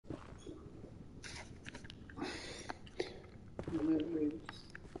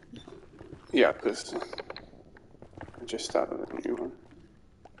Yeah, because I just started a new one.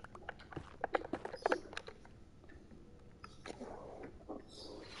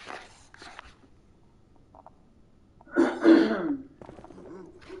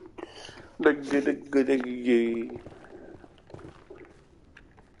 Diggy.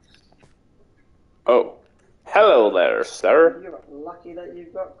 Oh, hello there, sir. You're lucky that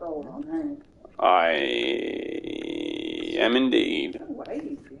you've got gold on, hey? I am indeed. No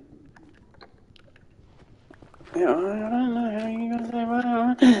way. Yeah, I don't know how you gonna say what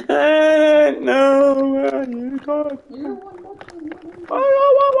I don't know what you got. You want watching? I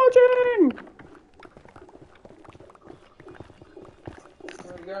don't want watching.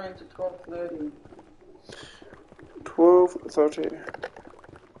 We're going to 12:30. 12:30.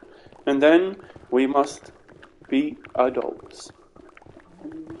 And then we must be adults.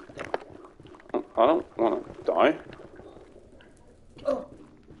 I don't want to die. Oh.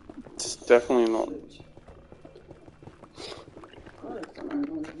 It's definitely not.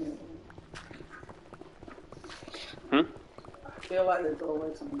 I feel like there's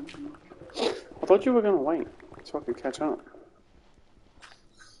always something. I thought you were going to wait so I could catch up.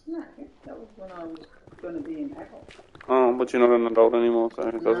 No, that was when I was going to be an adult. Oh, but you're not an adult anymore, so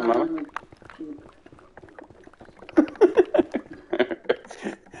it doesn't matter.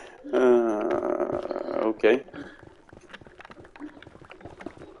 Okay.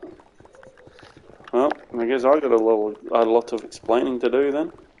 Well, I guess I got a lot of explaining to do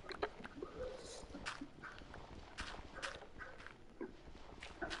then.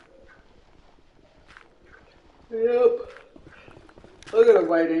 Yep. I gotta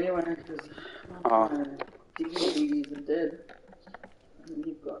wait anyway because my diggies are dead. And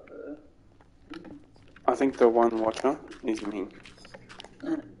you've got the. I think the one watcher is me.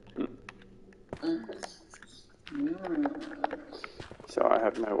 So I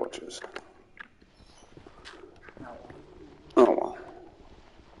have no watchers. Oh well.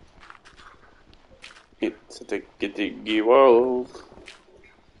 It's a diggy world.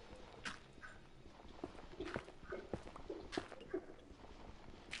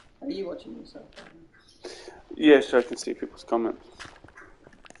 Are you watching yourself? Yes, I can see people's comments.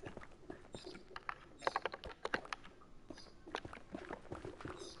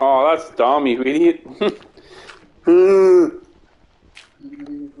 Oh, that's dumb, you idiot.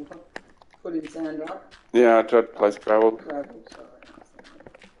 Put in sand up. Yeah, I tried to place gravel. Gravel, sorry.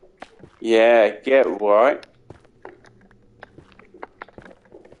 Yeah, get right.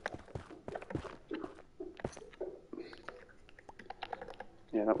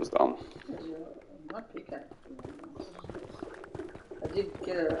 Yeah, that was dumb. My pickaxe. I did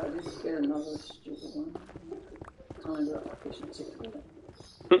get another stupid one. I only got like fishing 6 with it.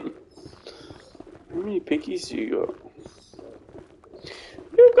 How many pickies do you got?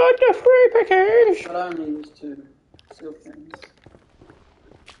 You got the free pickies! But I only used 2 silk things.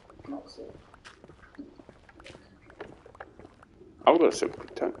 Not silk. I've got a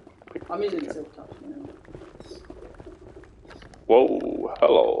silk tongue. I'm using silk touch now. Whoa,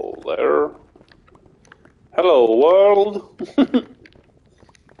 hello there. Hello, world.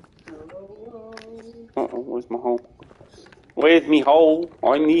 Hello, world. Uh-oh, where's my hole? Where's me hole?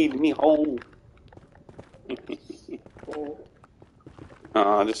 I need me hole.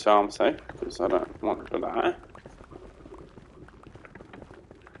 Just so I'm safe, because I don't want to die.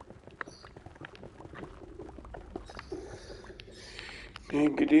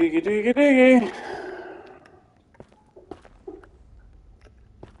 Diggy, diggy, diggy, diggy.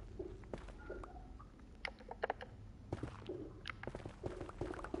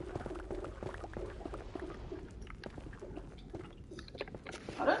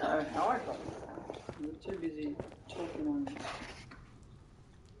 I don't know how I got that. You're too busy talking on.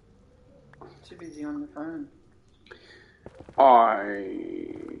 Too busy on the phone. I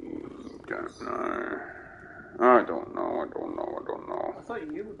don't know. I don't know. I thought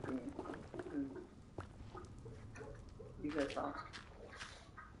you would be. You go fast.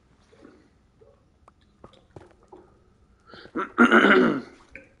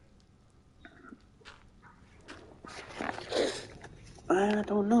 I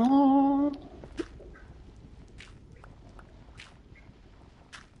don't know.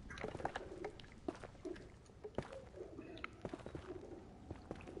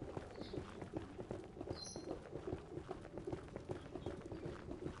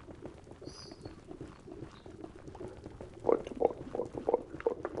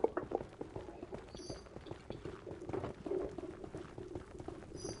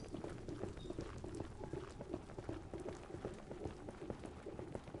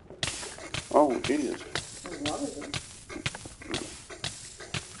 Oh, Jesus. What is it?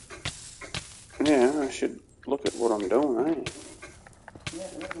 should look at what I'm doing, eh? Yeah,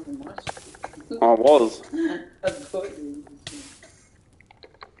 that wasn't my screen. I was. I thought you were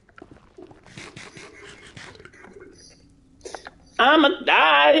just... I'm a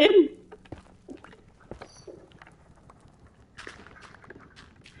dying.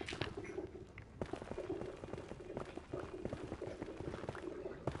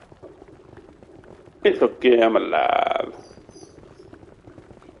 It's okay, I'm alive.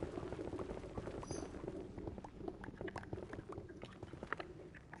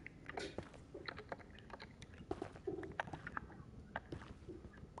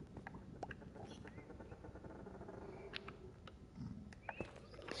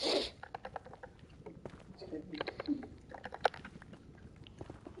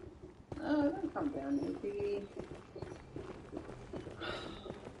 Oh, don't come down here, Piggy.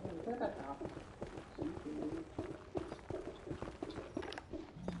 Go back up.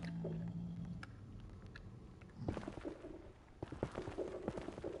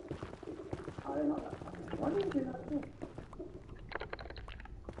 Oh, they're not that far. Why did you do that for?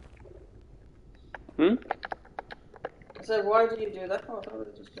 I said, why did you do that for? I thought we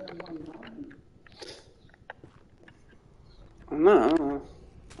were just doing one line. No.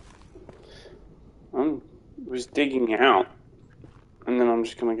 I was digging out. And then I'm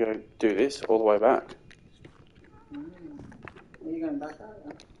just going to go do this all the way back. Are you going back out?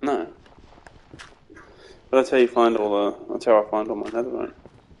 Yeah? No. But that's how you find all the... That's how I find all my netherite.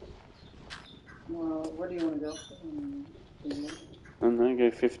 Well, where do you want to go? And then go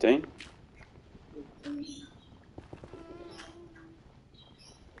 15. 15.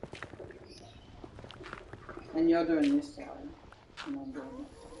 And you're doing this side, and I'm doing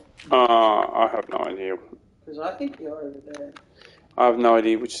that side. I have no idea. Because I think you're over there. I have no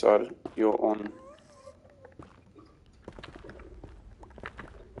idea which side you're on.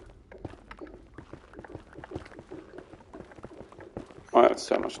 I have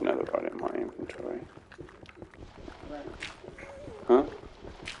so much netherite in my inventory. Right. Huh?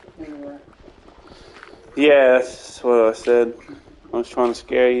 Anyway. Yeah, that's what I said. I was trying to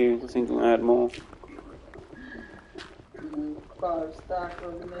scare you, thinking I had more. 5 stack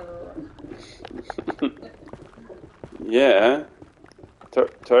of netherite. Yeah.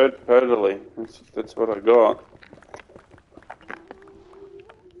 Totally. That's what I got.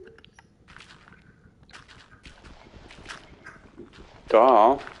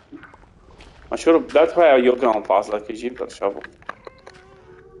 Duh. I should have. That's why you're going faster, because you've got a shovel.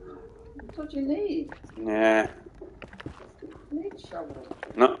 That's what you need. Yeah. You need shovel.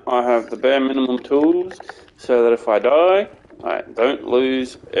 No, I have the bare minimum tools so that if I die, I don't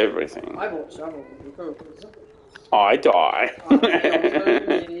lose everything. I bought shovel because I die.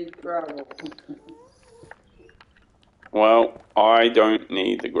 I need gravel. Well, I don't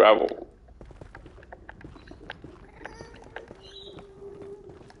need the gravel.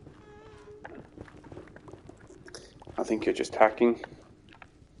 I think you're just hacking.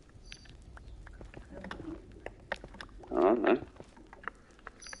 I don't know.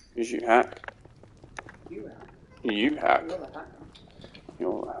 Because you hack. You hack. You hack. You're the hacker.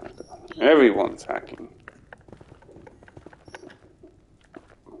 You're the hacker. Everyone's hacking.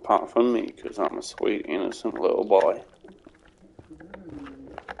 Apart from me, because I'm a sweet, innocent little boy.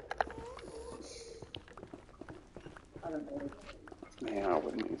 I don't know. Yeah, I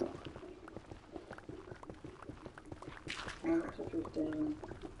wouldn't either. That's interesting.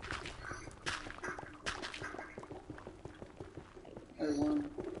 Oh, 1,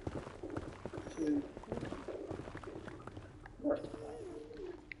 2. What?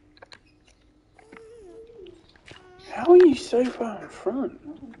 How are you so far in front?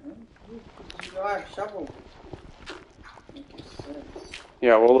 You have shovel.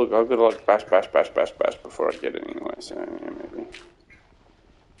 Yeah, well, look, I've got to like bash before I get it anyway, so yeah, maybe.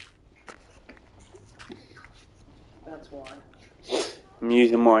 That's why. I'm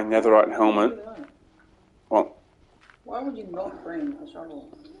using my netherite helmet. What? Why would you not bring a shovel?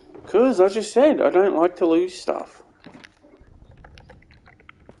 Because I just said I don't like to lose stuff.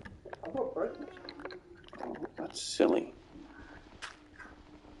 I bought broken. Oh, that's silly.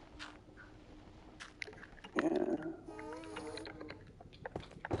 Yeah.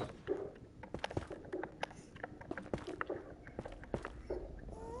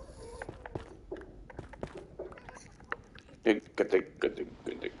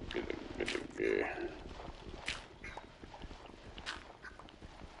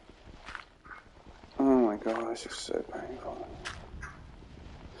 Oh my god, this is so painful.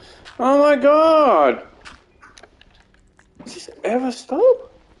 Oh my god! Does this ever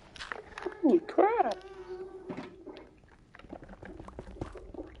stop? Holy crap.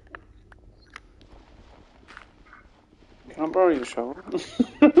 Can I borrow your shovel?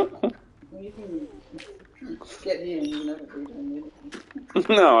 Well, you can get here and you never do, don't need it.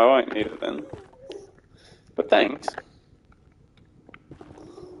 No, I won't need it then. But thanks.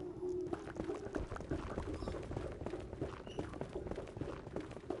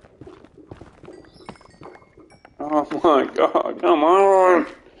 Oh my god, come on!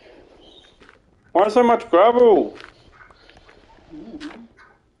 Why so much gravel?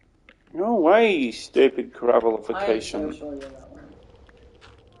 No way, you stupid gravelification. I am so sure you're that way.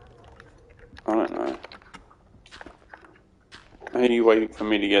 I don't know. Are you waiting for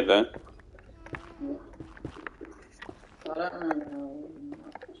me to get that? Yeah. So I don't remember how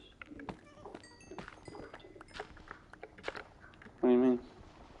much. What do you mean?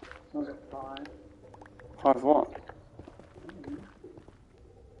 Was it 5? 5 what?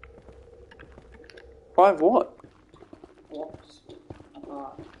 5 what? Blocks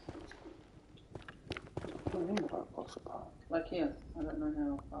apart. What do you mean 5 blocks apart? Like here, I don't know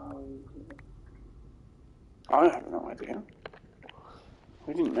how far we did it. I have no idea.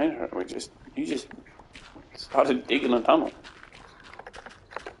 We didn't measure it, you just started digging a tunnel.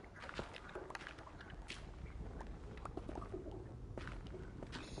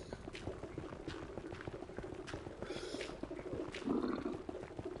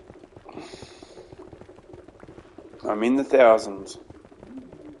 I'm in the thousands.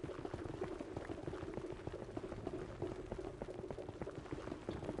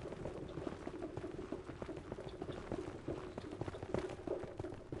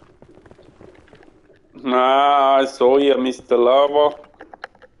 Ah, I saw you, Mr. Lava.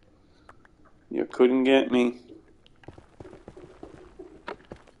 You couldn't get me.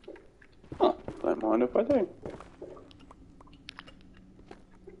 Oh, don't mind if I do.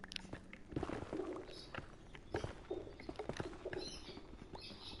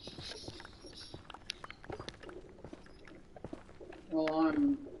 Well,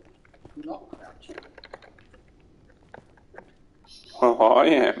 I'm not crouching. Well, I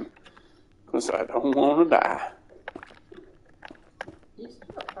am. Because I don't want to die. You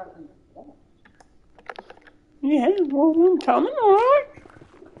still got 500 blocks. Yeah, well, I'm coming, alright?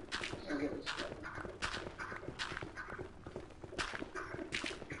 I'll get this stuff.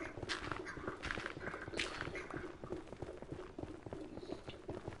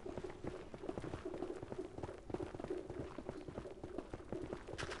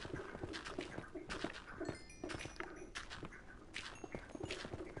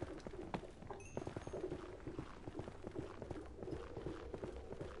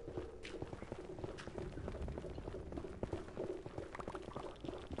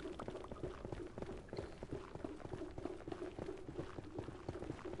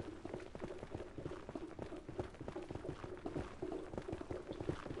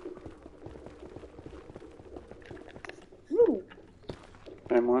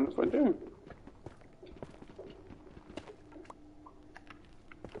 Don't mind if I do.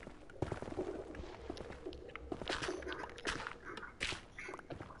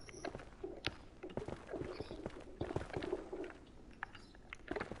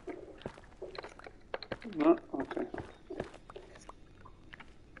 No? Okay.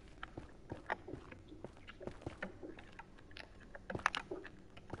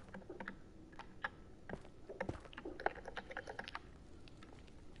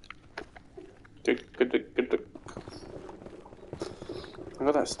 Dick. I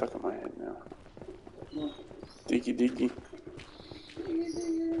got that stuck in my head now. What? Diggy. Diggy.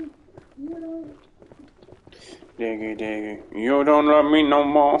 Diggy. You don't love me no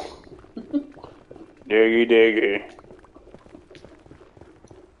more. Diggy.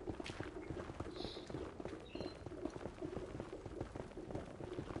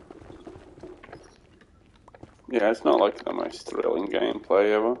 Yeah, it's not like the most thrilling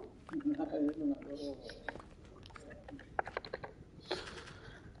gameplay ever. No, isn't it all?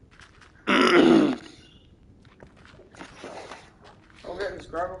 I'll get this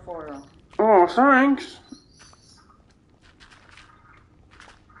gravel for you. Oh, thanks.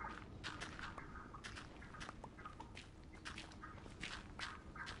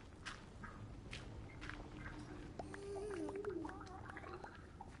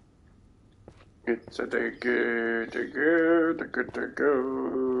 It's a diggy.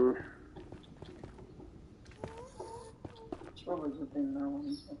 It's probably a good thing no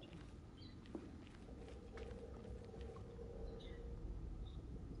one's watching.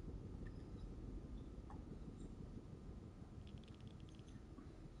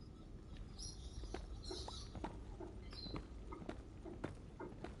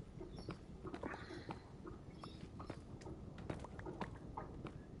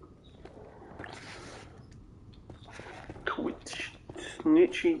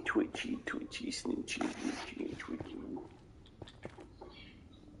 Snitchy, twitchy, twitchy, snitchy, twitchy, twitchy.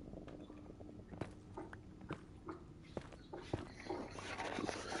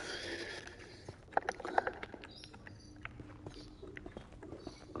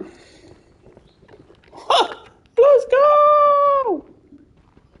 Let's go!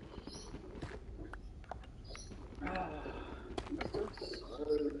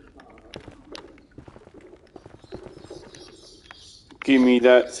 Give me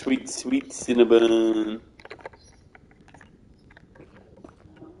that sweet, sweet cinnamon.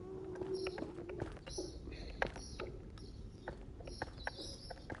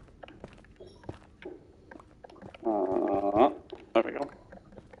 There we go.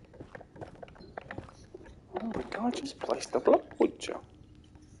 Oh my god, I just placed the block butcher.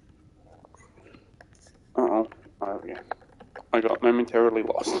 Uh-oh. There we go. I got momentarily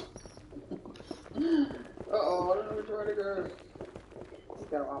lost. Uh-oh, I don't know which way to go. Let's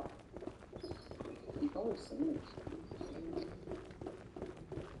go up. You can always see it.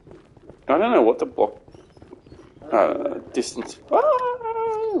 I don't know what the block distance,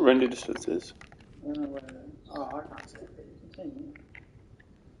 render distance is. I don't know where. Oh, I can't see it, but you can see me.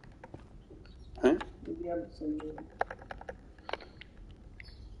 Huh? You'll be able to see me.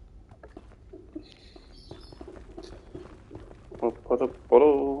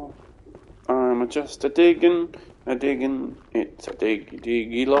 I'm just a digging, it's a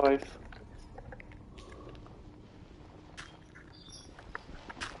diggy life.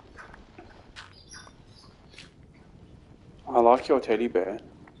 I like your teddy bear.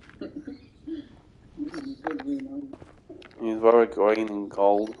 He's very green and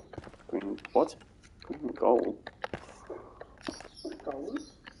gold. Green, what? Green and gold? Gold?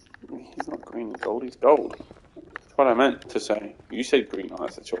 He's not green and gold, he's gold. That's what I meant to say. You said green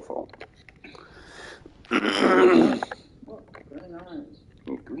eyes, that's your fault. What? Green eyes?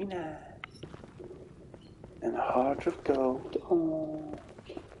 Green eyes. And a heart of gold. Oh.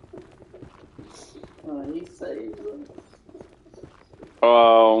 Oh, he saves them.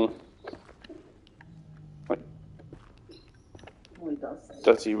 Oh. What? Oh, he does save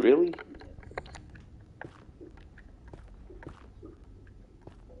Does he really?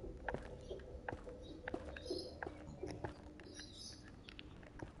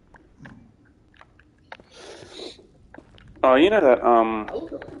 Oh, you know that,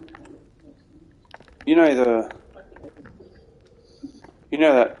 you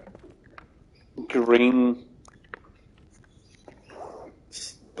know that green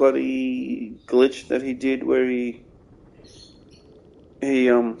bloody glitch that he did where he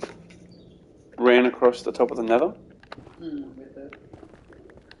ran across the top of the nether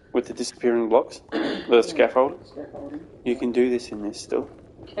with the disappearing blocks, the scaffold. You can do this in this still.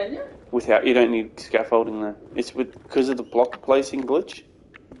 Can you? Without, you don't need scaffolding there. It's because of the block placing glitch.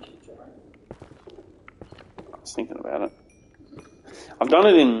 I was thinking about it. I've done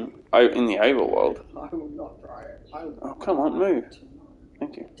it in the overworld. I will not try it. Oh, come on, move.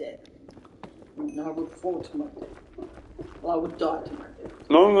 Thank you. Dead. No, I would fall to my death. Well, I would die to my death.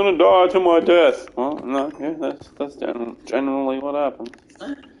 No, I'm gonna die to my death. Well, no, yeah, that's generally what happens.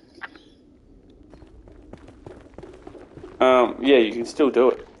 Yeah, you can still do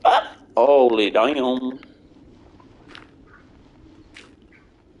it. Ah! Holy damn.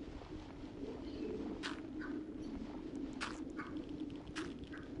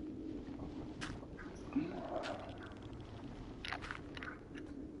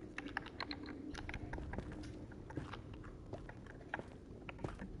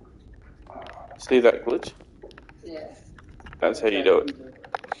 See that glitch? Yeah. That's how you do it.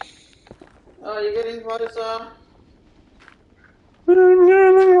 Oh, you're getting closer.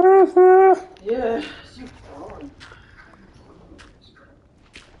 Yeah.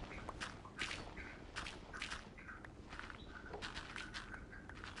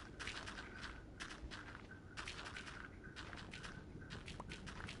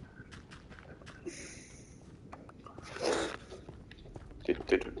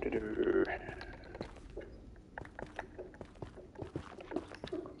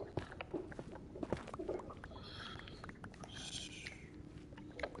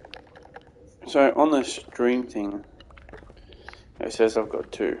 So on the stream thing, it says I've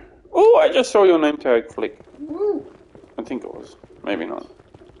got 2. Oh, I just saw your name tag flick. Woo. I think it was. Maybe not.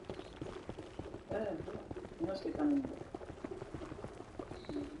 Yeah, you must be coming.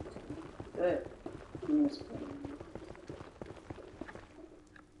 There. You must be coming.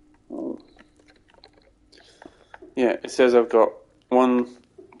 Oh. Yeah, it says I've got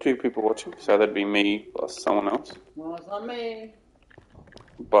 2 people watching, so that'd be me plus someone else. Well, it's not me.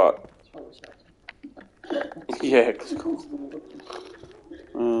 But It's probably shouting. yeah,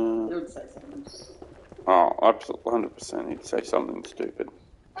 He would say something. Oh, absolutely, 100%. He'd say something stupid.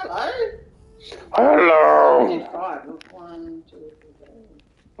 Hello. Hello. Only 5. Look, 1, 2,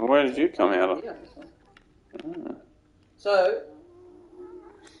 3. Where did you come out of? Yeah. So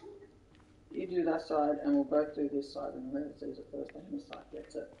you do that side, and we'll both do this side, and whoever sees it first on this side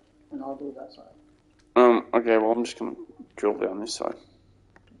gets it, and I'll do that side. Okay, well, I'm just going to drill down this side.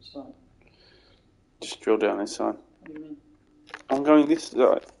 Which side? Just drill down this side. What do you mean? I'm going this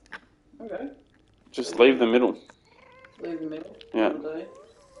side. Okay. Just leave the middle. Leave the middle? Yeah. Okay.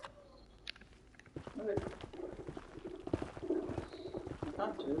 I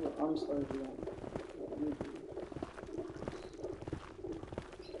can't do it. I'm slow down.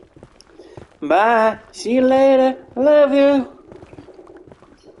 Bye. See you later. I love you.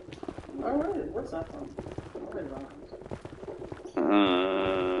 Alright, what's that from?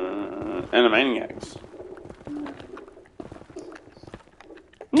 Animaniacs.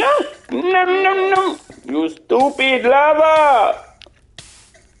 No! No, no, no! You stupid lava!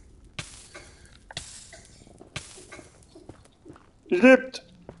 Zipped.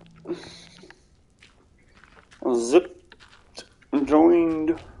 Zipped.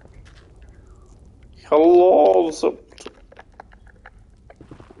 Joined. Hello, zipped.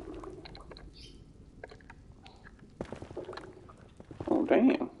 Oh,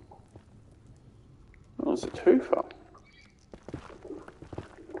 damn. That was a twofer.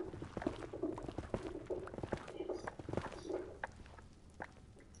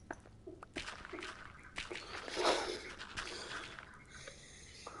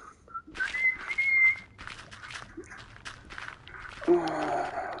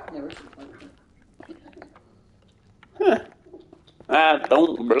 I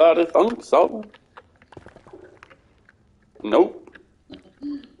don't bloody think so. Nope.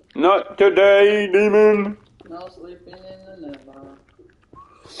 Not today, demon. No sleeping in the never.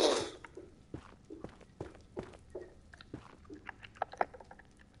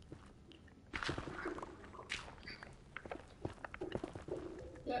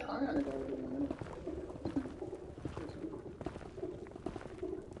 Yeah, I'm gonna go in a minute.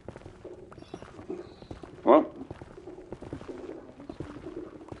 What?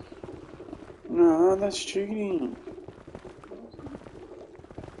 No, that's cheating.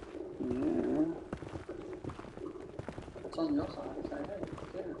 Yeah. It's on your side, so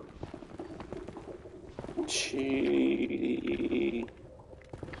hey, yeah. Cheating.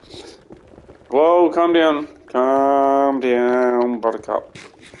 Whoa, calm down. Calm down, buttercup.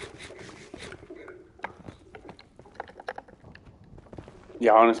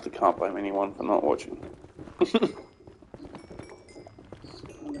 Yeah, I honestly can't blame anyone for not watching. I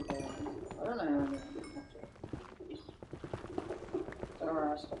don't know how I'm gonna watch it. It's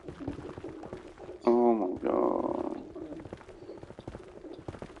alright, stop it. Oh my god.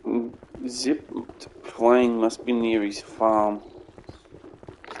 Zip playing must be near his farm.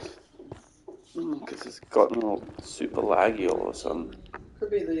 Because it's gotten all super laggy all of a sudden.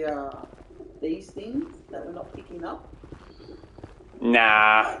 Could be these things that we're not picking up.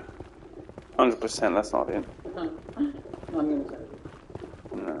 Nah. 100% that's not it. I'm gonna say it.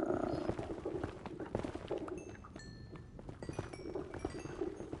 Nah.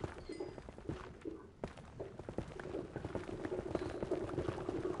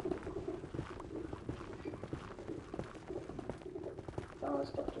 Oh, I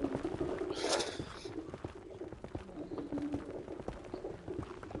stopped doing it.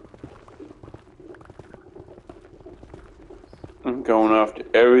 I'm going after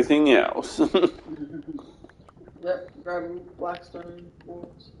everything else. Yep, gravel, blackstone,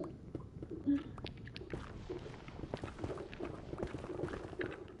 quartz.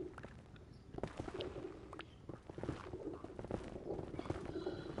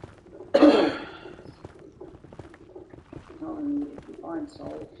 Oh, and if you find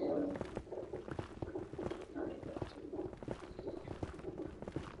solid soil, I need that too.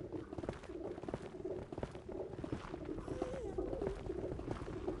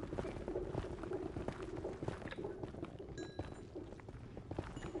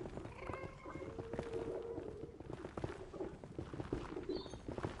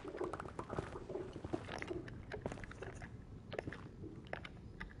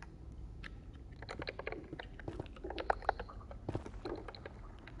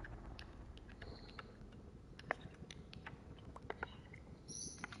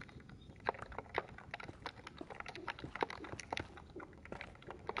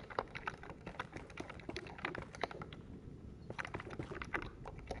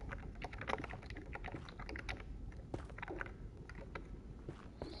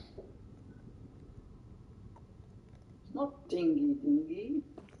 Not dingy dingy.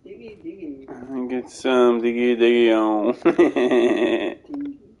 diggy. Get some diggy on.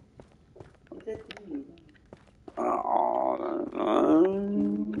 Dingy. What's that dingy? Oh, I don't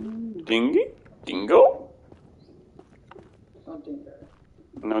know. Dingy? Dingo? No dingo.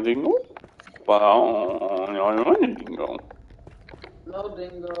 No dingo? Well, I don't know dingo. No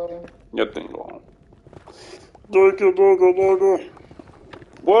dingo. Yeah, dingo. Diggy.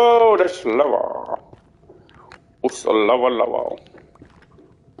 Whoa, that's lava. It's a lava.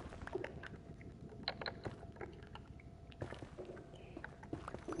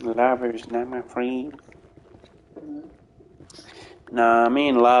 Lava is not my friend. Mm-hmm. Nah, me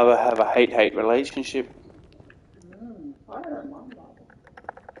and lava have a hate-hate relationship. I don't mind lava.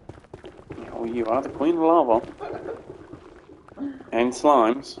 Oh, you are the queen of lava. And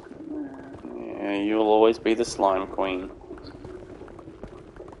slimes. Yeah, you'll always be the slime queen.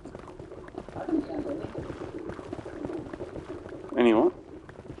 I can count any. Any what?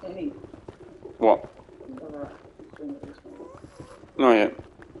 Any. What? Alright. Not yet.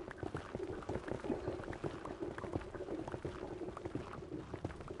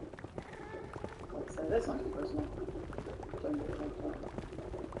 Let's say that's not personal. Don't do it like that.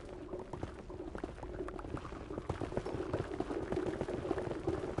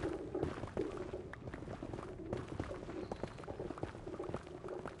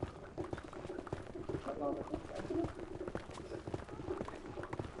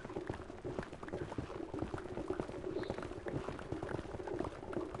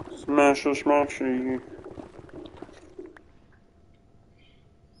 Smashy.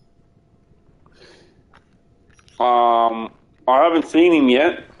 I haven't seen him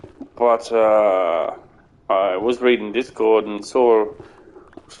yet, but I was reading Discord and saw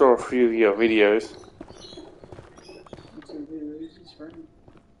a few of your videos.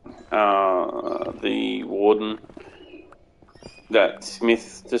 The warden that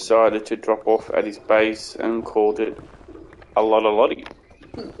Smith decided to drop off at his base and called it a lottie.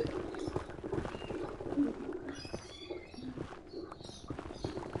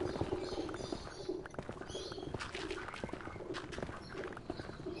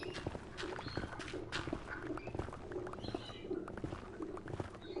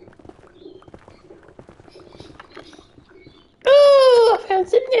 Oh, I found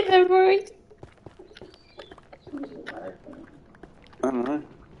some netherite. I don't know.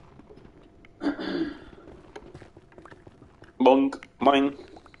 Bonk. Mine.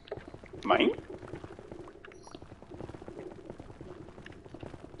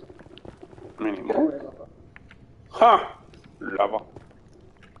 Any more? Ha! Lava.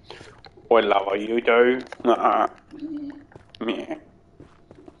 What lava you do? Meh.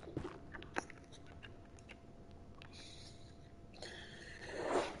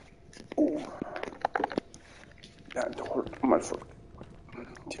 Oh. That hurt my foot.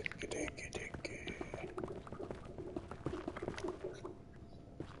 Take it.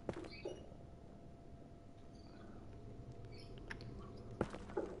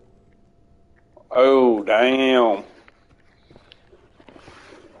 Oh, damn.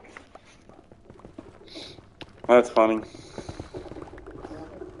 That's funny.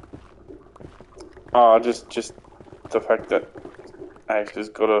 Just the fact that Ash has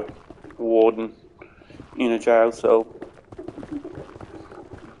got a warden in a jail cell.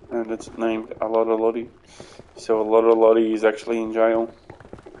 And it's named a Lottie. So a Lottie is actually in jail.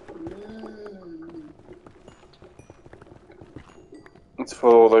 It's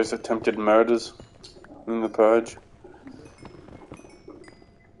for all those attempted murders in the Purge.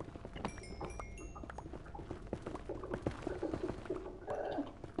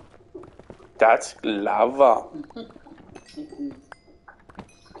 That's lava.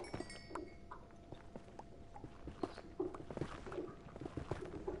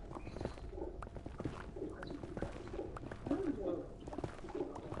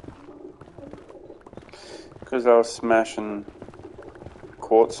 Because I was smashing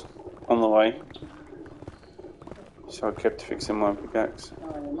quartz on the way. So I kept fixing my pickaxe.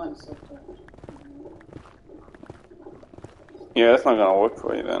 Yeah, that's not going to work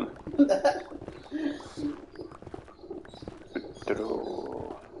for you then.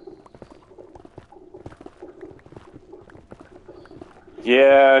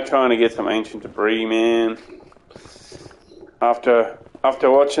 Yeah, trying to get some ancient debris, man. After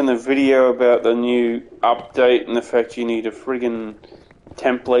watching the video about the new update and the fact you need a friggin'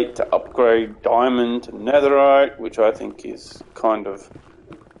 template to upgrade diamond to netherite, which I think is kind of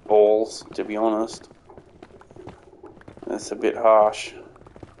balls, to be honest. That's a bit harsh.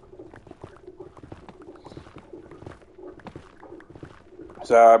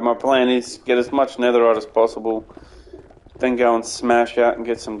 So my plan is get as much netherite as possible, Then go and smash out and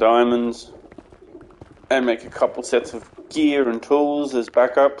get some diamonds. And make a couple sets of gear and tools as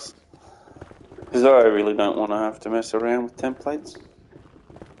backups. Because I really don't want to have to mess around with templates.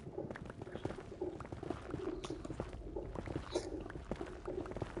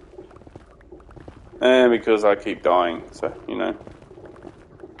 And because I keep dying, so, you know.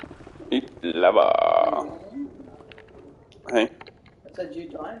 Eat lava. Hey? I said you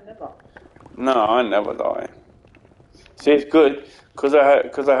die? Never. No, I never die. See, it's good, because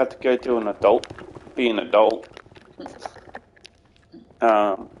I had to go to be an adult.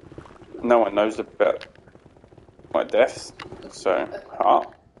 No one knows about my deaths, so,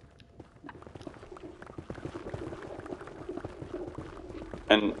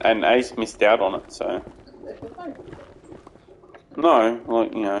 And Ace missed out on it, so. No,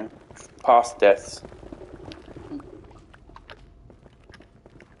 like, you know, past deaths.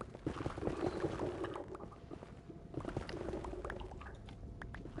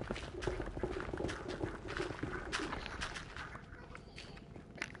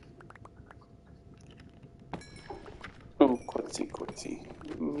 Oh, quatsy.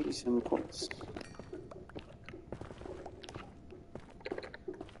 Need some quats.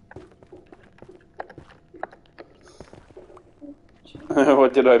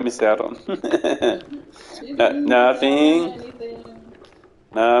 What did I miss out on? Nothing.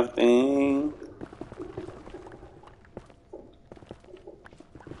 Nothing.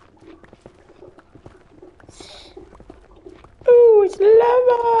 Oh, it's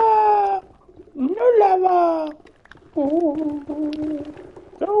lava! No lava! Oh,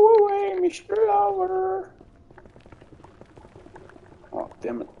 go away, Mr. Lover! Oh,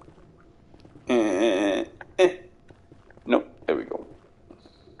 damn it. Nope, there we go.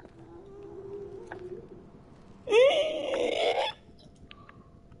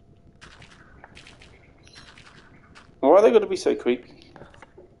 Why are they going to be so creepy?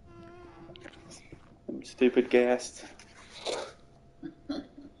 Stupid ghast.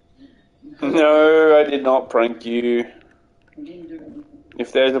 No, I did not prank you.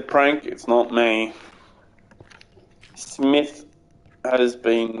 If there's a prank, it's not me. Smith has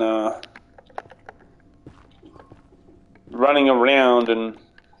been running around and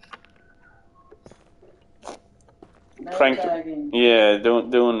tagging. Yeah,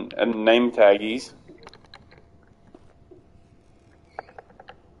 doing name taggies.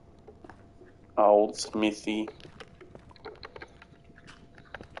 Old Smithy.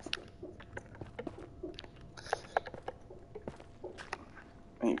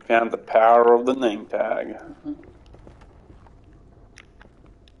 He found the power of the name tag.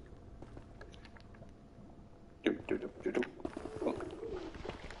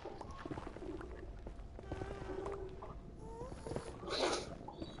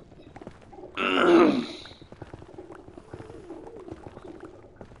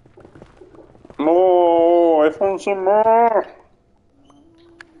 More! I found some more!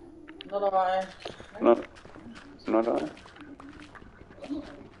 Not I. Not I.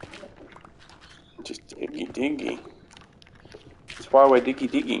 Just diggy. That's why we're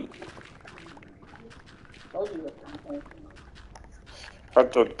digging. Told you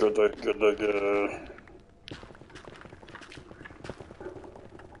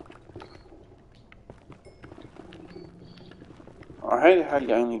I hate how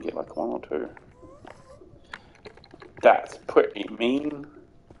you only get like one or two. That's pretty mean.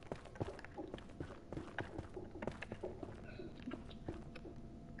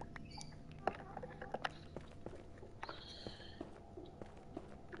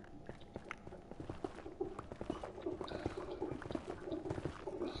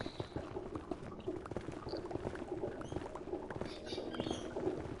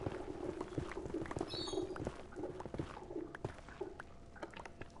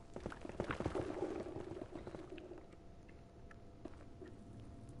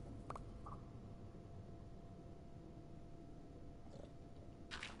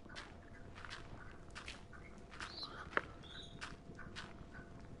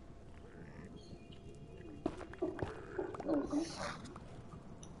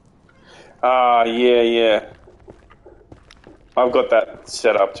 Yeah. I've got that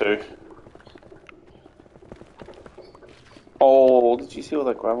set up too. Oh, did you see all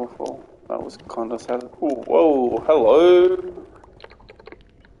that gravel fall? That was kind of sad. Ooh, whoa, hello.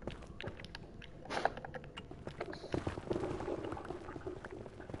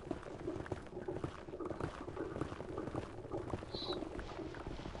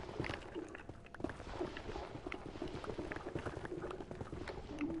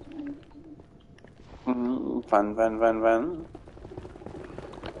 Fun.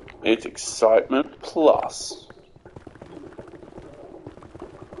 It's excitement plus.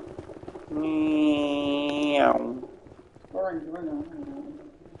 Meow. Orange window.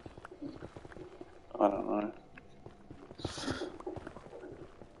 I don't know.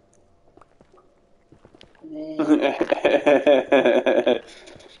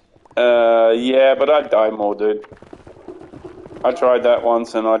 Yeah, but I'd die more, dude. I tried that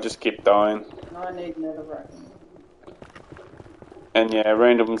once and I just kept dying. I need netherrack. And yeah,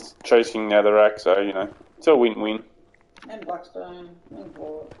 random's chasing netherrack, so you know, it's a win-win. And blackstone, and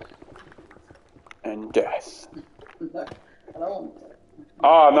quartz. And death. No, I don't want that.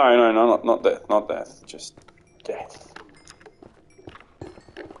 Oh no, not death, not death, just death.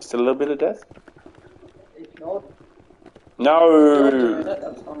 Just a little bit of death. If you're No, doing it,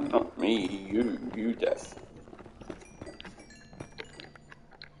 that's fine. not me. You death.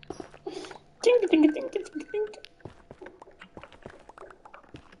 Ding ding ding ding ding ding.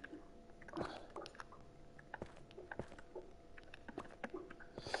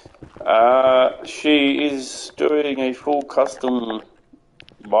 She is doing a full custom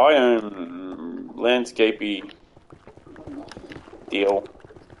biome landscapey deal.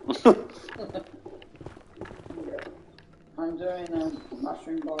 I'm doing a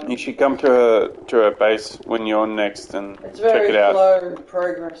mushroom biome. You should come to her base when you're on next and It's check very it out. slow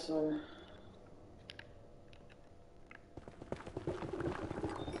progress, so.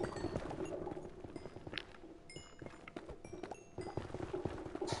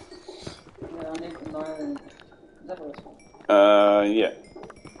 Yeah, I need to know. Is that what it's called? Yeah.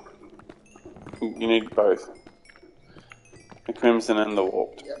 You need both. The Crimson and the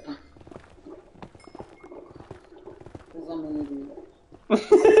Warped. Yep. Because I'm an idiot.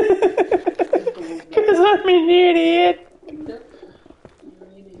 Because I'm an idiot. Yep. I'm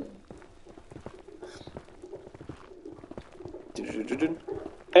an idiot.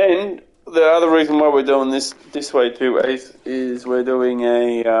 And the other reason why we're doing this way too, Ace, is we're doing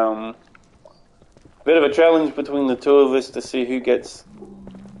a bit of a challenge between the two of us to see who gets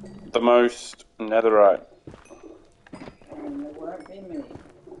the most netherite. And it won't be me.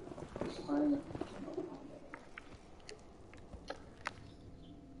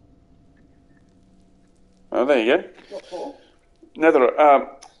 Oh, there you go. What for?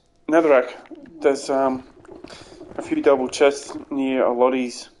 Netherrack. There's a few double chests near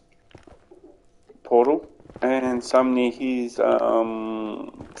Alotti's portal, and some near his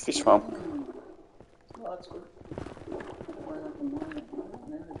fish farm. Well, that's good.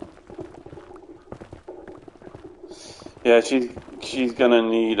 Yeah, she's gonna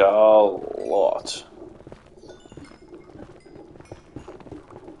need a lot.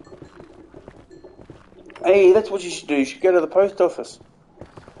 Hey, that's what you should do. You should go to the post office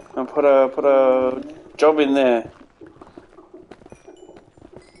and put a job in there.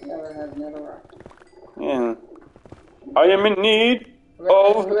 Never have netherrack. Yeah. I am in need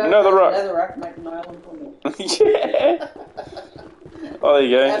of netherrack. Netherrack, make an island for me. Yeah. Oh, there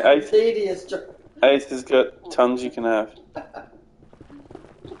you go. That's a tedious job. Ace has got tons you can have.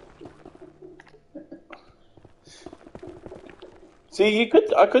 See,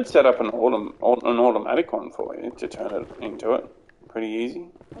 I could set up an automatic one for you to turn it into it. Pretty easy.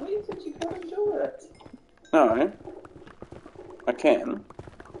 Well, you said you couldn't do it. No, I can.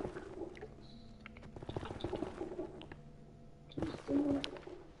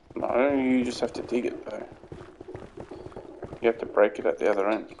 No, you just have to dig it though. You have to break it at the other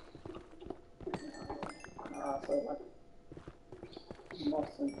end. So like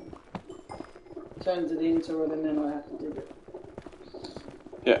moss and turns it into it, and then I have to dig it.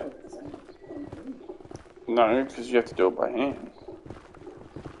 Yeah. No, because you have to do it by hand.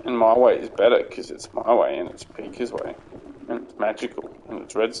 And my way is better because it's my way and it's Pika's way. And it's magical and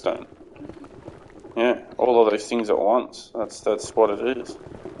it's redstone. Yeah, all of those things at once. That's what it is.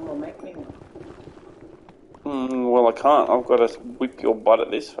 Well, make me one. Well, I can't. I've got to whip your butt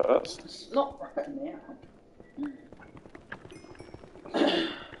at this first. Not right now.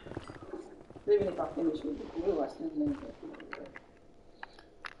 Even if I finish with the glue, I still need it.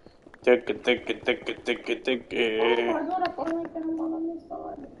 Tick it. Oh my god, I finally found one on this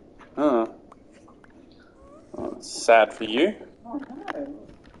side. Huh. Well, it's sad for you. Oh no.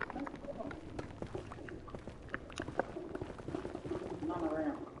 None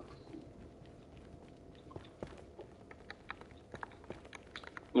around.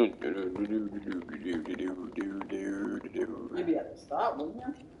 You'd be at the start, wouldn't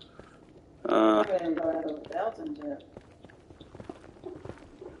you? I didn't go out of 1,000 yet.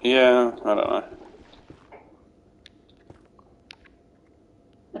 Yeah, I don't know.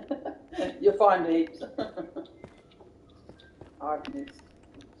 You'll find heaps. I've missed.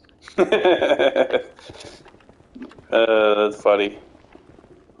 That's funny.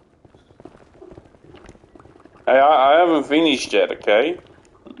 I haven't finished yet, okay?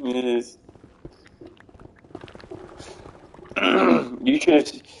 Yes. You should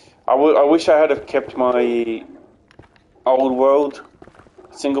have... I wish I had have kept my old world,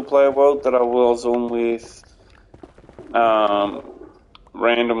 single player world that I was on with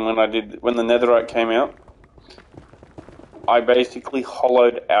random when the Netherite came out. I basically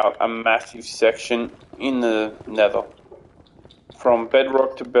hollowed out a massive section in the Nether. From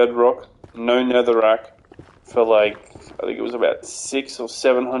bedrock to bedrock, no netherrack, for like, I think it was about 600 or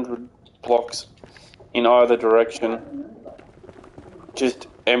 700 blocks in either direction. Just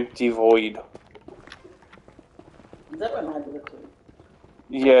empty void. Is that when I did it too?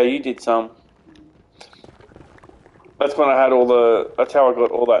 Yeah, you did some. That's when that's how I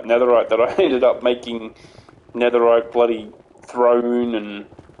got all that netherite that I ended up making netherite bloody throne and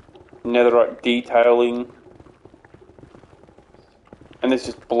netherite detailing. And there's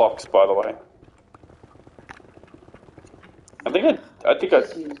just blocks, by the way. I think I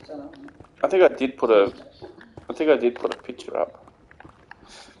did put a picture up.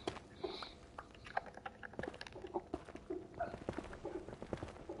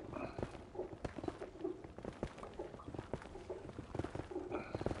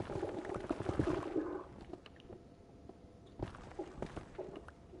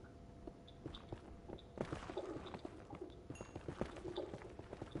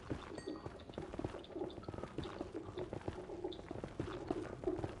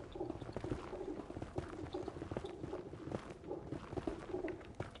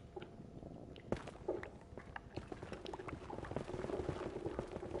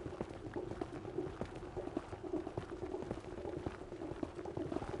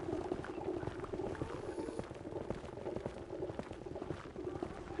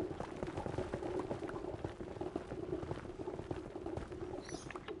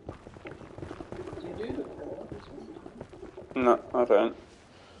 No, I don't.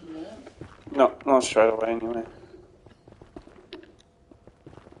 No, not straight away anyway.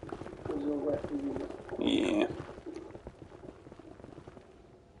 Yeah.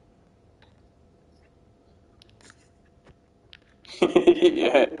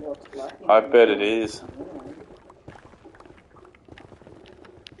 Yeah, I bet it is.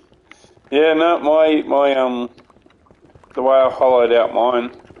 Yeah, no, the way I hollowed out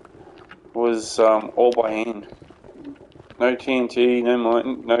mine was all by hand. No TNT,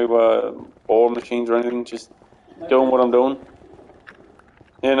 no ore machines or anything. Just doing what I'm doing.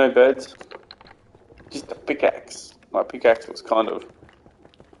 Yeah, no beds. Just a pickaxe. My pickaxe was kind of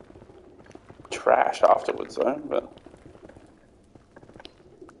trash afterwards, though. But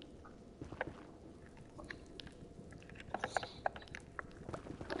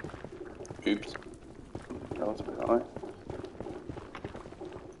oops, that was a bit high.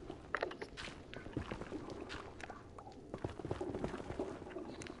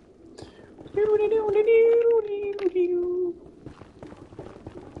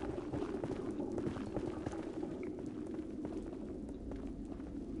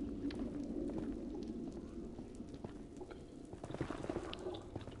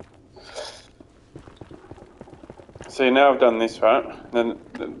 See, now I've done this, right? Then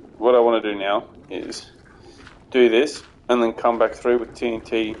what I want to do now is do this and then come back through with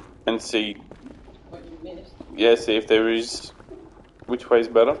TNT and see. What you missed? Yeah, see if there is which way's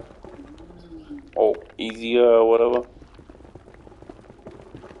better or easier or whatever.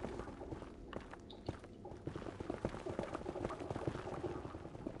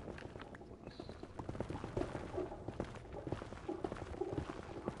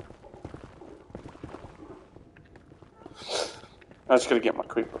 I just gotta get my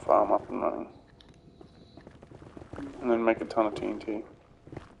creeper farm up and running. And then make a ton of TNT.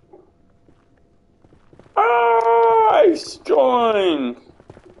 Ice! Join!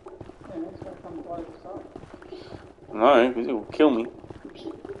 No, because it will kill me.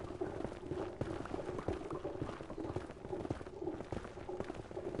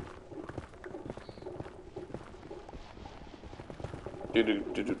 Do.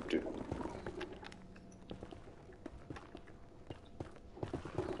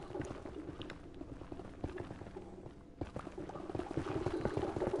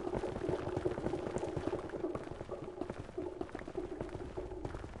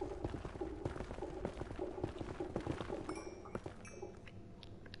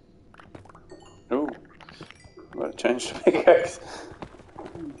 Ooh. I'm gonna change the pickaxe.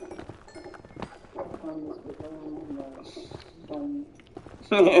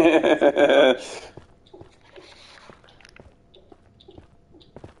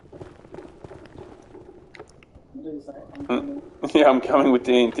 Yeah, I'm coming with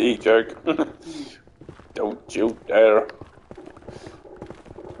TNT, joke. Don't Jill there.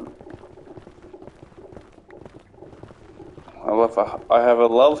 I have a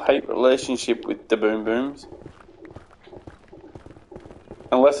love-hate relationship with the Boom Booms.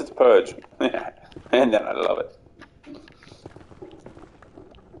 Unless it's Purge. And then I love it.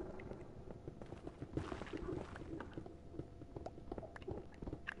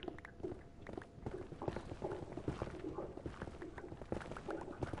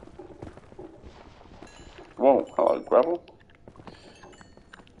 Whoa, hello, Gravel.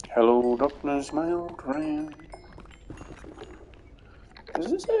 Hello, darkness, my old friend.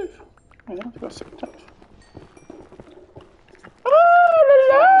 Is this safe? Yeah, I've got save touch. Oh, the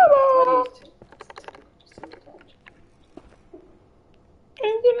lava!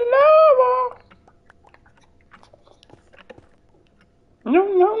 Into the lava! No,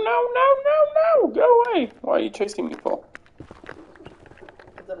 no, no, no, no, no! Go away! Why are you chasing me for?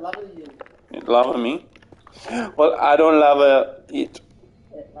 Because I love you. You love me? Well, I don't love it. It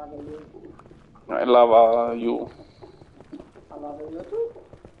love you. I love you. I love you too.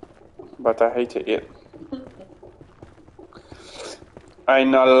 But I hate it. I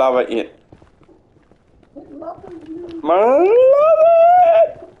not love it. It loves you. I love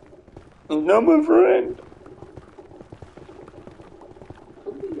it! No, my friend.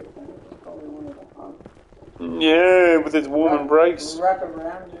 Could be your friend. It's probably one of the hugs. Yeah, with its warm embrace. Wrap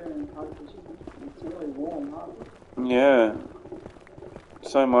around you and hug you. It's really warm, huh? Yeah.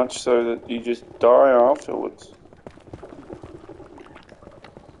 So much so that you just die afterwards.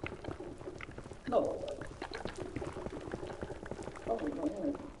 No. Probably not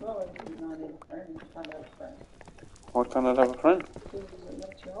anyway. Well, you might need a friend. You can't have a friend. Why can't I have a friend? Because it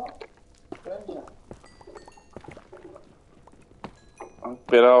makes you hot. Burns you. A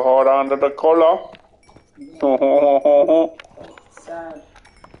bit of hot under the collar. Sad.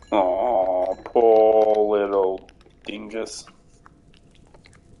 Oh, poor little dingus.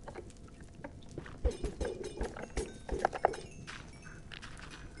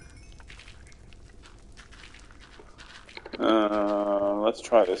 Let's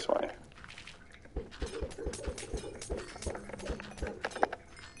try this way.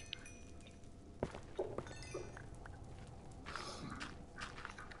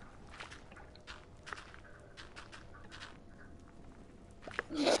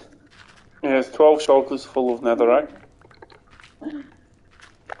 It has 12 shulkers full of netherite.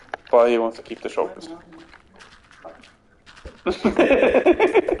 But he wants to keep the shulkers.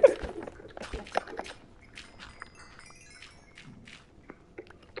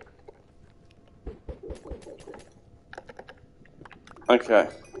 Okay.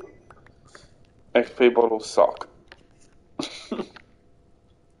 XP bottles suck.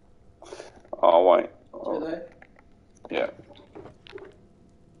 Oh, wait. Do they? Yeah.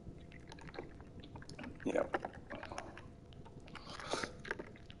 Yeah.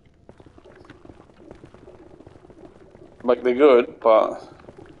 Like, they're good, but...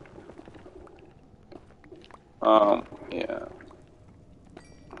 yeah.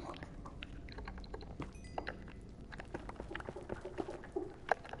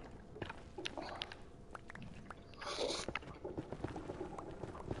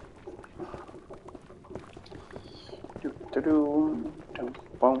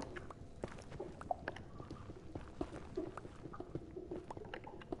 Boom.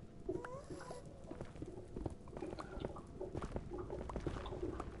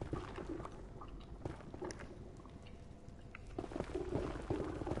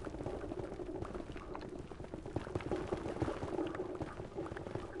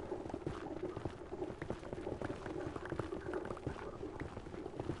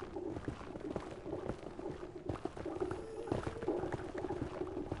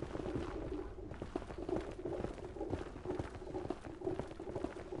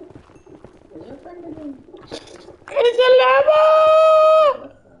 Is your friend again? It's a lava!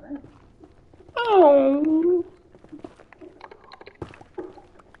 Oh.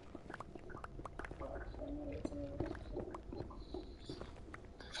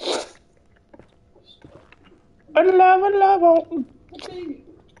 A lava. Okay.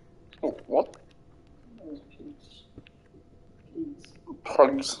 Oh, what? Those pigs. Pigs.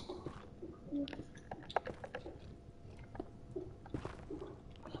 Pugs. Yeah.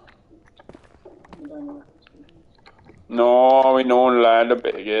 You don't like it. No, we don't like the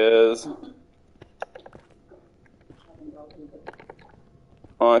beggars.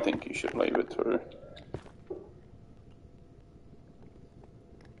 I think you should leave it too.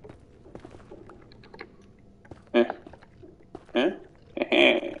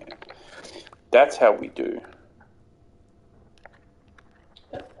 That's how we do.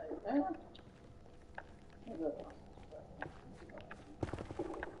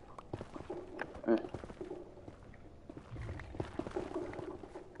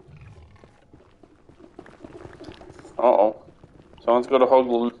 Uh-oh. Someone's got a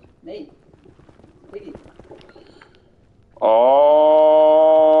hog. Me. Diggy. Oh,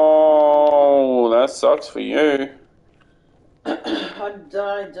 that sucks for you. I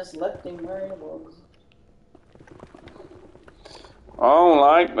died just left him where he was. I don't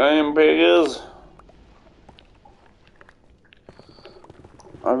like them beggars.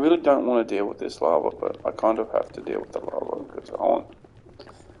 I really don't want to deal with this lava, but I kind of have to deal with the lava because I want...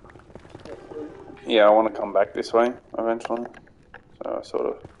 Yeah, I want to come back this way eventually. So I sort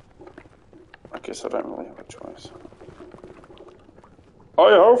of... I guess I don't really have a choice. I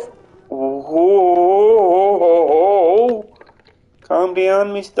have... Oh, calm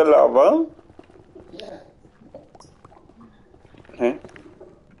down, Mr. Lava. Yeah. Okay.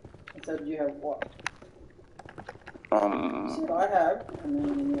 I said you have what? You Um... said I have, and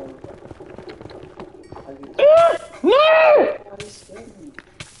then you're... No! Why are you scaring me?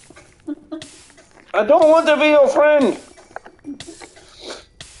 I don't want to be your friend.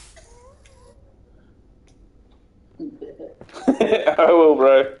 I will,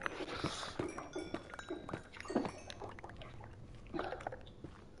 bro.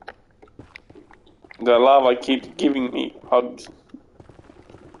 The lava keeps giving me hugs,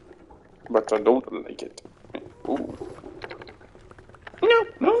 but I don't like it. Ooh. No,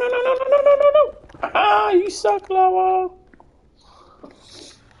 no, no, no, no, no, no, no, no, no. Ah, you suck, lava.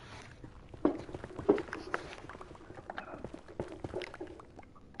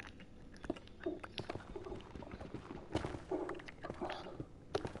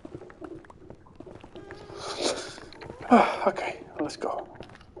 Okay, let's go.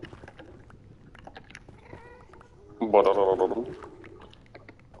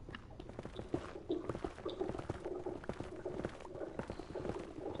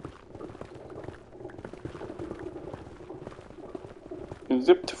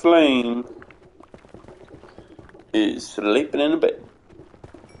 Zip to Flame is sleeping in a bed.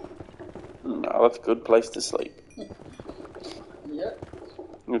 No, that's a good place to sleep. Yep.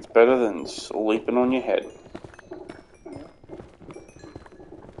 It's better than sleeping on your head.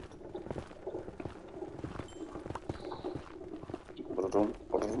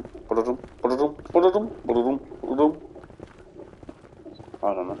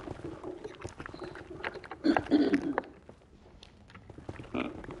 I don't know.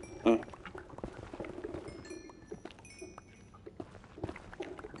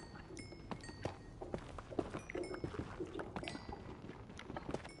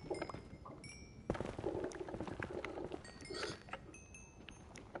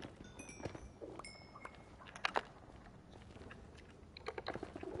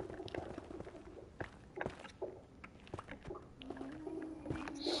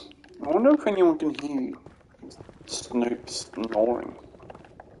 I wonder if anyone can hear Snoop snoring.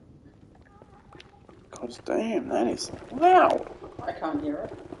 Because damn, that is loud. I can't hear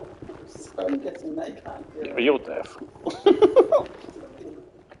it. So I'm guessing they can't hear it. You're deaf.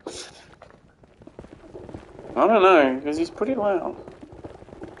 I don't know, because he's pretty loud.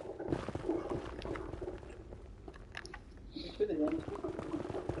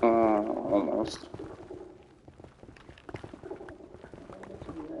 Almost.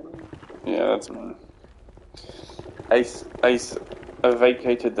 Yeah, that's mine. Ace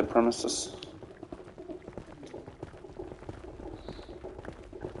vacated the premises.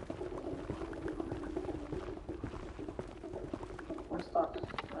 I'm stuck.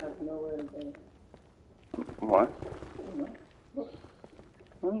 I have nowhere to go. What? Look.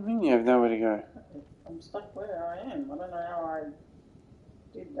 What do you mean you have nowhere to go? I'm stuck where I am. I don't know how I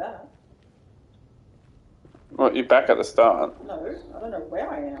did that. What, you're back at the start? No, I don't know where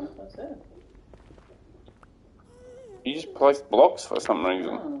I am. That's it. You just placed blocks for some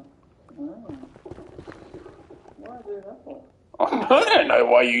reason. Oh. What did I do that for? I don't know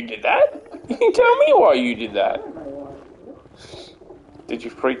why you did that. You can tell me why you did I that. don't know why I did it. Did you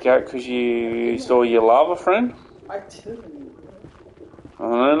freak out because you saw your lava friend? I didn't. I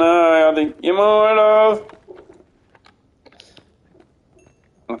don't know. I think you might have.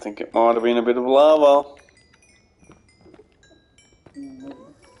 I think it might have been a bit of lava.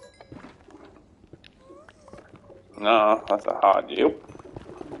 No, that's a hard yep.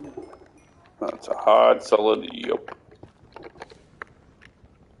 That's a hard, solid yep.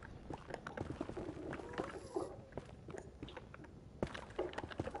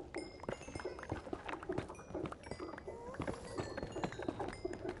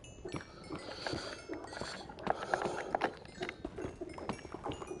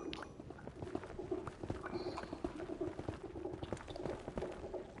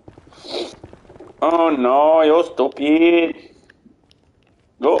 Oh no, you're stupid.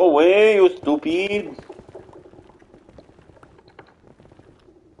 Go away, you stupid.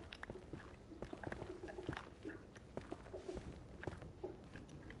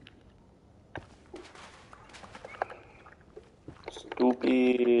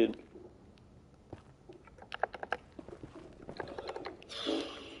 stupid.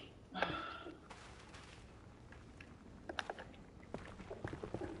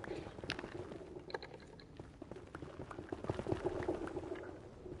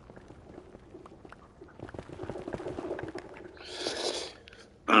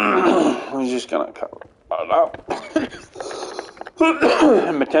 I'm just gonna cover it up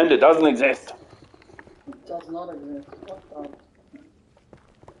and pretend it doesn't exist. It does not exist. What the?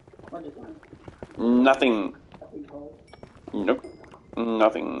 What'd you find? Nothing. A big hole. Nope.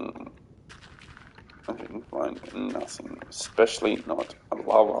 Nothing. I didn't find nothing, especially not a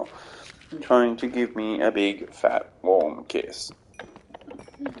lava trying to give me a big, fat, warm kiss.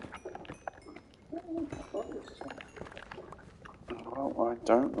 Well, I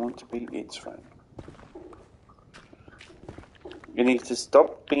don't want to be its friend. You need to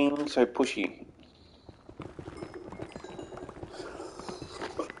stop being so pushy.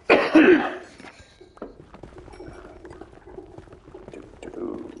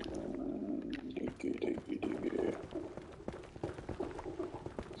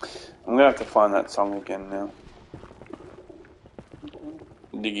 I'm gonna have to find that song again now.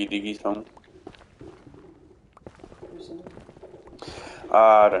 Diggy Diggy song.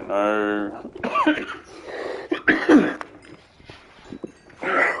 I don't know.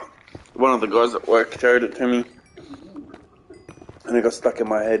 One of the guys at work showed it to me, and it got stuck in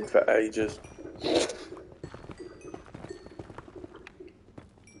my head for ages.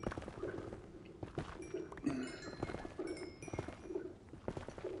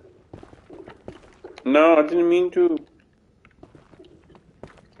 No, I didn't mean to.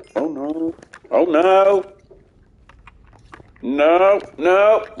 Oh no. Oh no. No,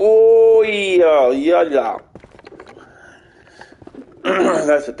 no. Oh yeah, yeah, yeah.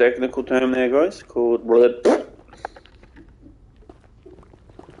 That's a technical term there, guys, called blood.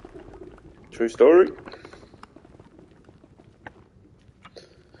 True story.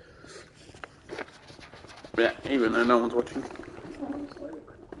 Yeah, even though no one's watching.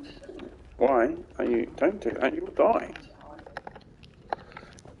 Why are you? Don't do that. You'll die.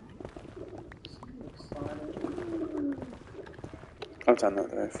 I've done that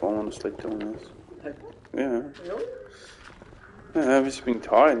though. Fallen asleep doing this. Yeah. Really? Yeah, I've just been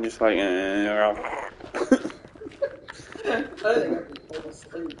tired and just like. I don't think I can fall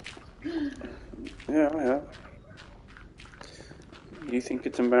asleep. Yeah, I have. You think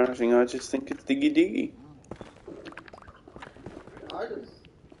it's embarrassing? I just think it's diggy diggy.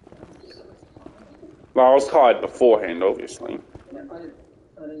 Well, I was tired beforehand, obviously. Yeah, I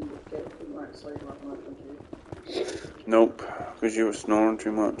didn't get good night's sleep last night, thank you. Nope, because you were snoring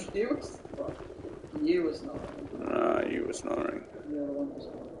too much. You were snoring. Nah, you were snoring. You're the one who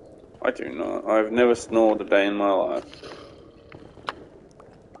snored. I do not. I've never snored a day in my life.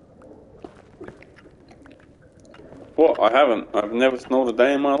 What? I haven't. I've never snored a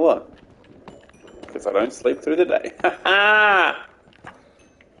day in my life. Because I don't sleep through the day. Ha ha!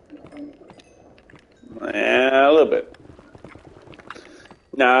 Yeah, a little bit.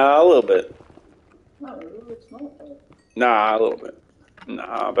 Nah, a little bit. No, it's not though. Nah, a little bit.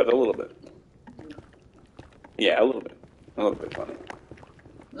 Nah, but a little bit. Yeah, a little bit. A little bit funny.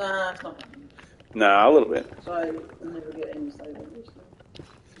 Nah, it's not funny. Nah, a little bit. So I never get any sleep obviously.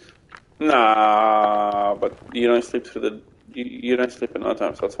 Nah, but you don't sleep through the... You don't sleep at night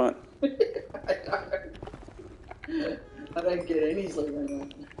time, so it's fine. I don't get any sleep at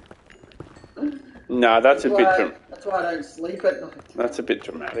night. Nah, that's a bit... That's why I don't sleep at night. That's a bit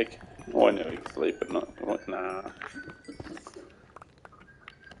dramatic. Oh, I nearly sleep at night. What? Nah.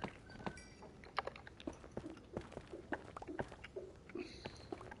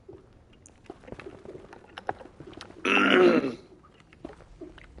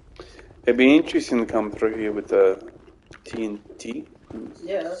 It'd be interesting to come through here with the TNT.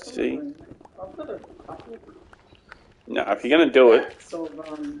 Yeah, that's See? I've got a couple. No, if you're gonna do it, So,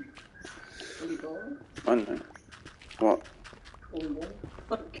 what do you call it? I don't know. What?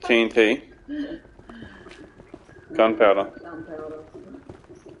 Okay. TNT. Gunpowder. Gunpowder.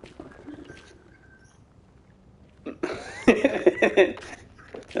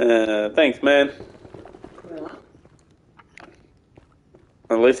 Thanks, man. Yeah.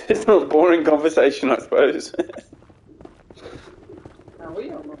 At least it's not a boring conversation, I suppose. Are we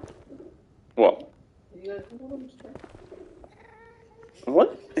or not? What? You guys think I'm straight?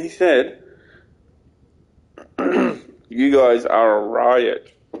 What? He said, you guys are a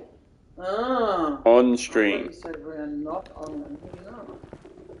riot Ah. on I stream. thought you said we're not on. Who knows?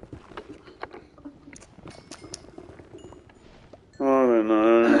 I don't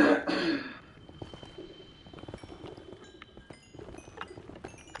know.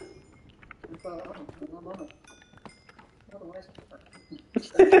 What a waste of time.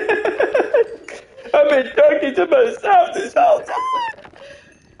 I've been talking to myself this whole time.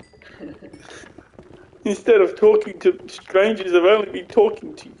 Instead of talking to strangers, I've only been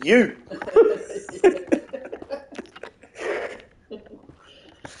talking to you.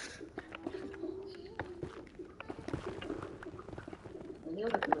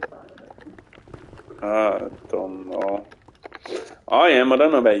 I don't know. I am. I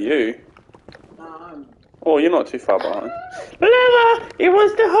don't know about you. Oh, you're not too far behind. Lover, he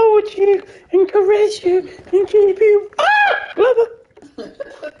wants to hold you and caress you and keep you. Ah, lover.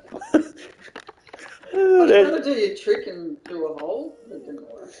 I was trying to do your trick and do a hole, but it didn't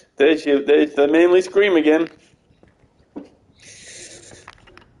work. There's the manly scream again.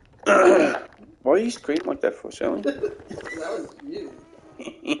 Why do you scream like that for, Shelley? That was you.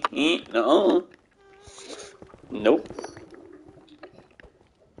 No. Nope.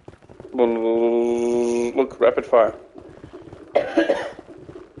 Look, rapid fire.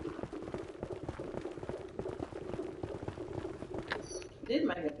 Did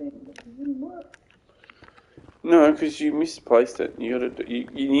make a thing, but it didn't work. No, because you misplaced it. You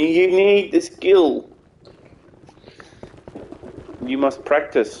need the skill. You must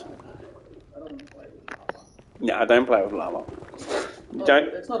practice. I don't want to play with lava. No, don't play with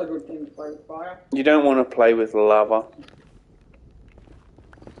lava. It's not a good thing to play with fire. You don't want to play with lava.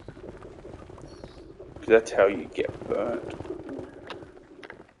 Because that's how you get burnt.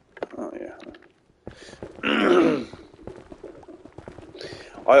 Oh, yeah.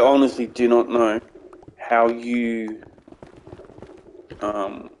 I honestly do not know how you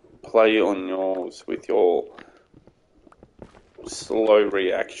play on yours with your slow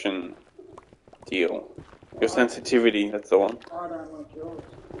reaction deal. Your sensitivity, that's the one. I don't like yours.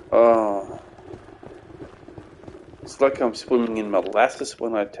 Oh. It's like I'm swimming in molasses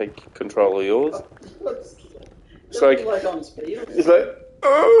when I take control of yours. It's like on speed. It's like,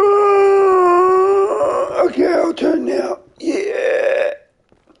 oh, okay, I'll turn now. Yeah.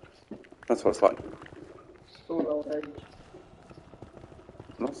 That's what it's like. Old age.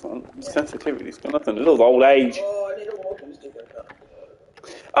 Not sensitivity. It's got nothing to do with old age. Oh, I need a walking stick.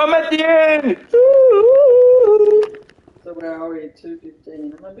 I'm at the end. So where are we?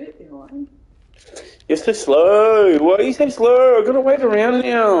 2:15. I'm a bit behind. You're so slow. Why are you so slow? I've got to wait around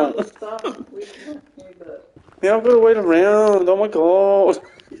now. Now I've got to wait around. Oh my god.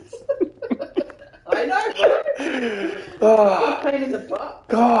 I know, bro. Oh, Pain in the butt.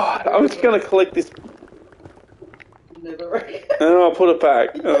 God, I'm just going to collect this. Never again. And then I'll put it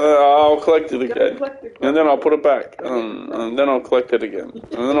back. I'll collect it again. And then I'll put it back. And then I'll collect it again.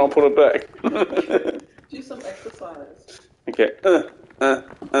 And then I'll put it back. Do some exercise. Okay. 12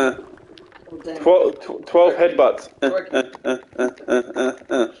 headbutts.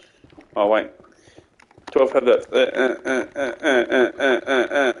 Oh, wait. 12 headbutts.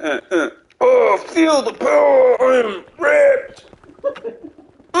 Oh, feel the power. I am ripped.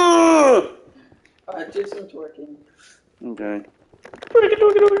 Alright, do some twerking. Okay.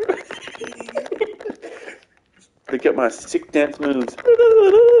 Look at my sick dance moves. I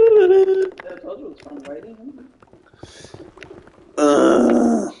told you it was fun waiting.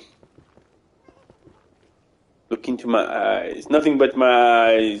 Look into my eyes. Nothing but my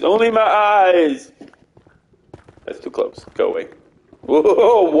eyes. Only my eyes. That's too close. Go away.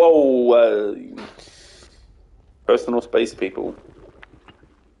 Whoa. Personal space, people.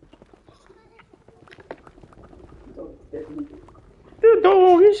 The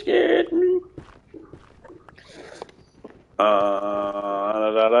dog is scared me. I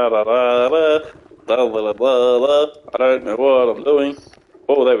don't know what I'm doing.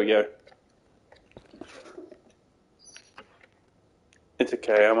 Oh, there we go. It's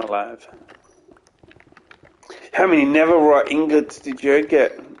okay, I'm alive. How many Neverite ingots did you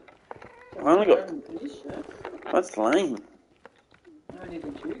get? I only got... That's lame. How many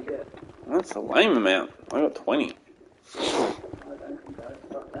did you get? That's a lame amount. I got 20. I don't think I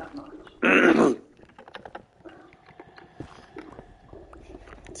got that much.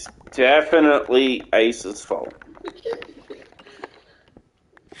 It's definitely Ace's fault.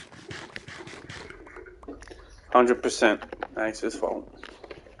 100% Ace's fault.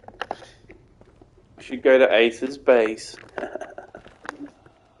 We should go to Ace's base.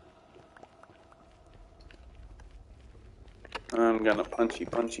 I'm gonna punchy.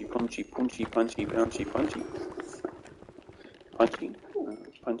 Punchy.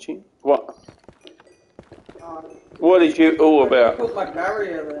 What? What did you all about? I put my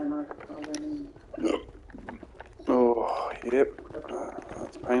barrier there and I went in. Oh, yep.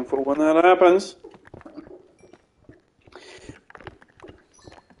 That's painful when that happens.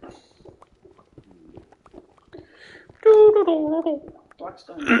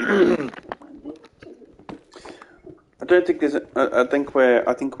 Blackstone. I don't think there's. I think we're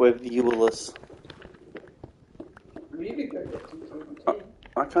viewerless. You could go get some tea.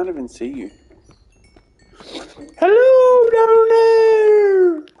 I can't even see you. Hello down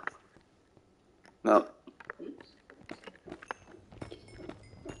there. No.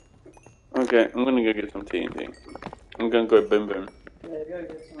 Okay, I'm gonna go get some TNT. I'm gonna go boom boom. Yeah, go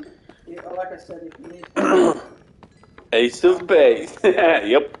get some. Yeah, like I said, if you need Ace of base.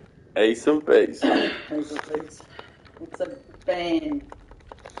 Yep. Ace of base. Ace of base. It's a band.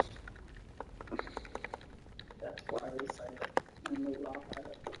 That's why we say it. And we laugh at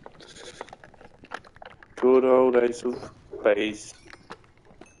it. Good old Ace of base.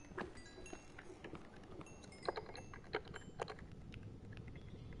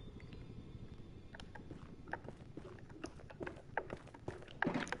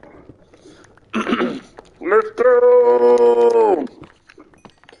 Let's go!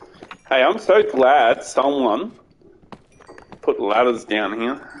 Hey, I'm so glad someone put ladders down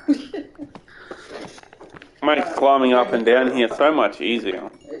here. Makes climbing up and down here so much easier.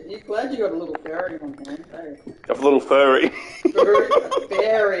 You're glad you got a little fairy on hand, hey? A little furry.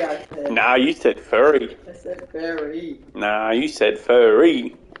 Fairy, I said. Nah, you said furry. I said fairy. Nah, you said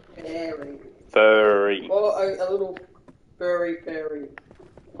furry. Fairy. Furry. Or a little fairy.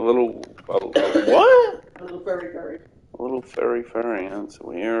 A little what? A little fairy. A little furry. That's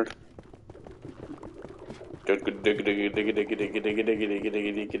weird. Yeah, I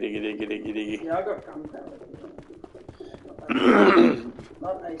got gunpowder.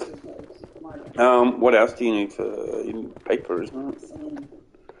 Not ace of base. What else do you need for paper, isn't it? Sand.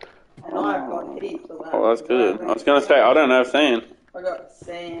 And I've got heaps of that. Oh, that's good. I was going to say, I don't have sand. I got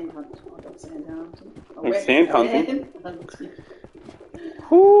sand hunting. I got sand hunting. Sand hunting?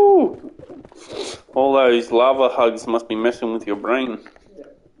 Whoo! All those lava hugs must be messing with your brain. Yeah.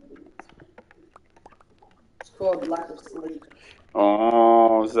 It's called lack of sleep.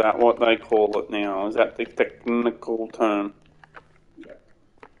 Oh, is that what they call it now? Is that the technical term? Yeah.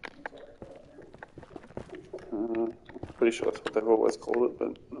 Pretty sure that's what they've always called it,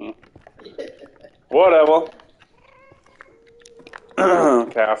 but yeah. Whatever.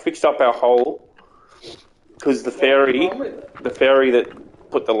 Okay, I fixed up our hole because the fairy that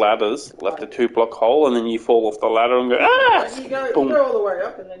put the ladders left a 2-block hole, and then you fall off the ladder and go You go all the way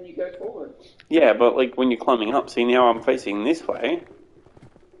up, and then you go forward. Yeah, but like when you're climbing up, see now I'm facing this way.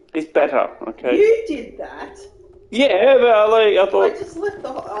 It's better, okay? You did that. Yeah, but like I thought. I just left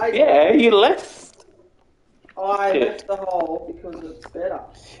the. Yeah, you left. I left the hole because it's better.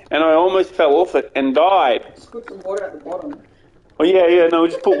 And I almost fell off it and died. Just put some water at the bottom. Oh yeah, no,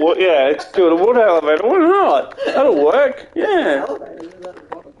 just put water. Yeah, just do a water elevator. Why not? That'll work. Yeah.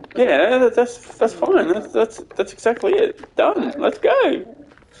 Yeah, that's fine. That's exactly it. Done. Let's go.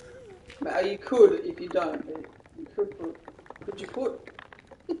 You could, if you don't. You could put. Could you put?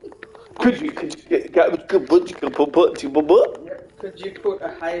 Could you put a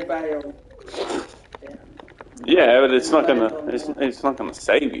hay bale? Yeah, but it's not gonna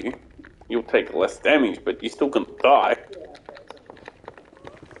save you. You'll take less damage, but you're still gonna die.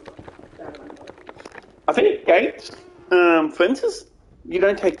 I think gates, fences. You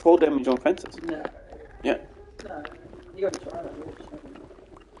don't take fall damage on fences. No. Yeah. No. You gotta try that.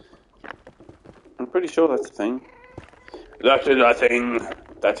 I'm pretty sure that's the thing. That is a thing.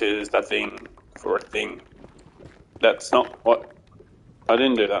 That is the thing for a thing. That's not what. I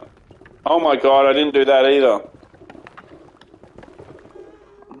didn't do that. Oh my god, I didn't do that either.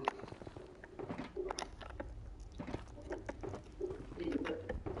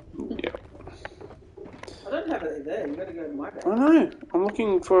 Yeah. I don't have it there. You gotta go to my base. I know. I'm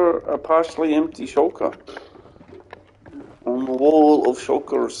looking for a partially empty shulker. On the wall of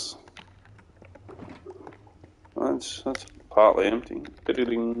shulkers. That's partly empty.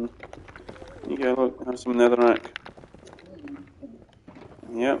 You go, look, have some netherrack.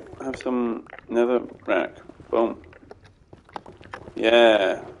 Yep, have some netherrack. Boom.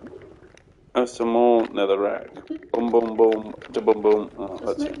 Yeah. Have some more netherrack. Boom, boom, boom, boom, boom. Oh,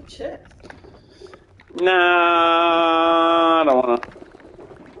 Just make a chest. Nah, I don't wanna.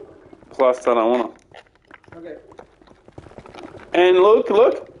 Plus, I don't wanna. Okay. And look.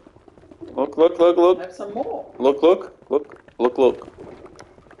 Look. Have some more. Look.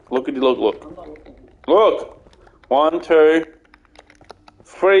 Lookity look. I'm not looking. Look. 1, 2,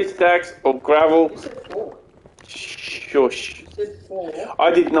 3 stacks of gravel. You said 4. Shush. You said 4.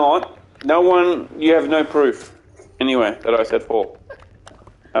 I did not. No one. You have no proof. Anyway, that I said 4.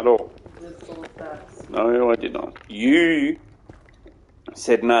 At all. You said 4 stacks. No, I did not. You.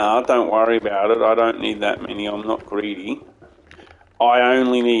 said, nah, don't worry about it. I don't need that many. I'm not greedy. I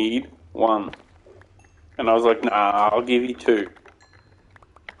only need one. And I was like, nah, I'll give you two.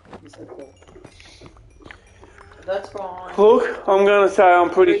 You said four. That's fine. Look, I'm going to say I'm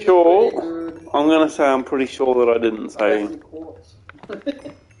pretty sure. Pretty good. I'm going to say I'm pretty sure that I didn't say. Quartz.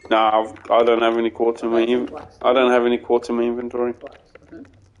 No, I don't have any quartz in my I don't have any quartz in my inventory.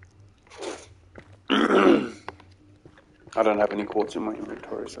 I don't have any quartz in my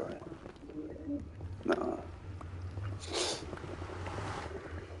inventory, sorry. No.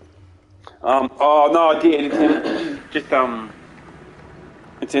 Oh no, I did. It's in, just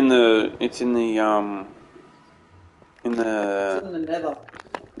it's in the It's in the nether.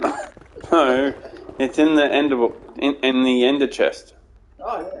 No, it's in the in the ender chest.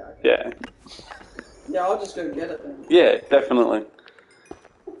 Oh yeah. Okay. Yeah. Yeah, I'll just go get it then. Yeah, definitely.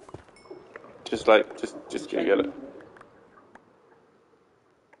 Just go get it.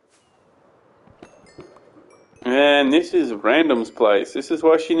 And this is Random's place. This is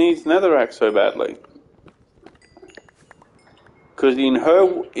why she needs netherrack so badly. Because in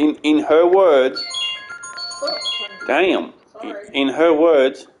her words, damn, sorry. in her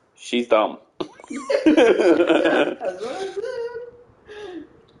words, she's dumb. That's what I said.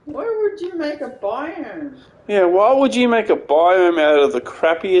 Why would you make a biome? Yeah, why would you make a biome out of the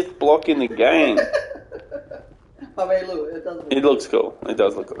crappiest block in the game? I mean, look, it does. It looks cool. It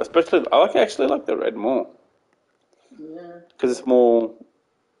does look cool. Especially, I actually like the red more. Yeah. Because it's more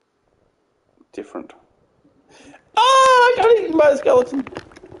different. Oh, I got eaten by a skeleton.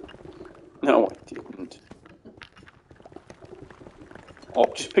 No, I didn't. Oh,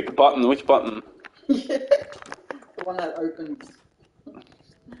 just pick a button. Which button? The one that opens.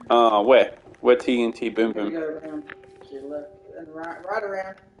 Where? Where TNT boom boom? You go around to your left and right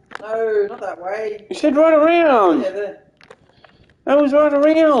around. No, not that way. You said right around. Yeah, there. That was right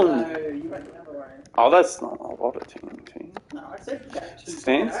around. No, you went the other way. Oh, that's not a lot of TNT. No, I said you got two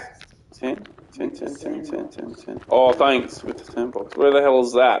Stand? stacks. 10. Oh, thanks, with the sandbox. Where the hell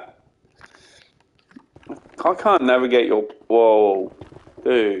is that? I can't navigate your... Whoa.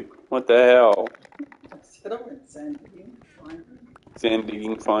 Dude, what the hell? I said I went sand digging. Sand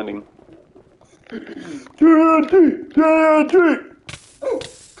digging, finding. TNT!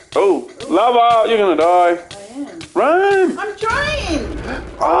 Oh, lava! You're gonna die. I am. Run! I'm trying!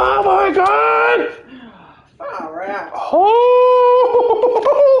 Oh my god! Far out. Oh!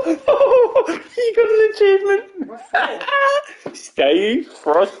 You got an achievement. What for? Stay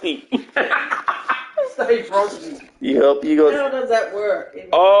frosty. Stay frosty. Yep, you got... How does that work?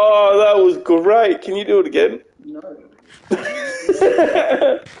 Oh, that was great. Can you do it again? No.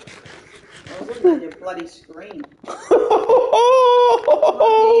 I was looking at your bloody screen.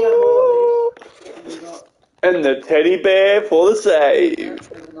 And the teddy bear for the save. Yeah,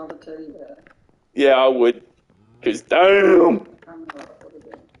 there's another teddy bear. Yeah, I would. Because damn,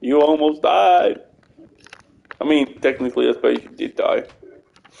 you almost died. I mean, technically, I suppose you did die.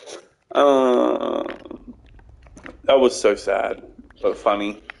 That was so sad, but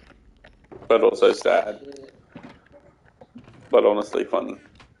funny. But also sad. But honestly funny.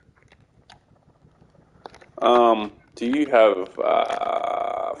 Do you have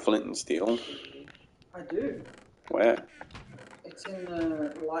flint and steel? I do. Where? It's in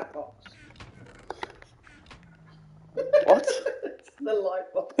the light box. What? It's in the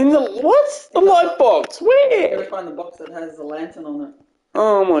light box. In the what? The light box? You Where? gotta find the box that has the lantern on it.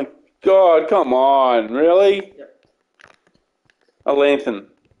 Oh my god! Come on, really? Yep. A lantern.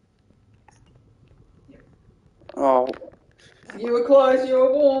 Yep. Oh. You were close. You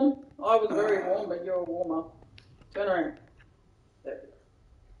were warm. I was very warm, but you were warmer. Turn around. There.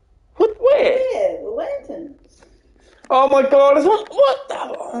 What? Where? Yeah, the lantern. Oh my god! It's not. What?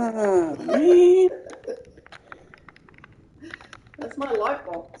 Oh man. That's my light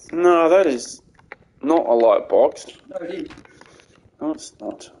box. No, that is not a light box. No, it is. No, it's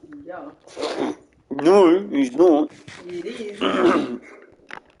not. Yeah. No, it's not. It is.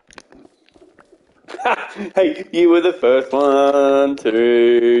 Hey, you were the first one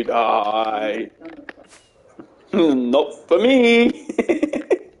to die. Not for me.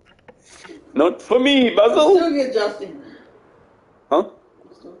 Not for me, Basil. I'm still adjusting. Huh?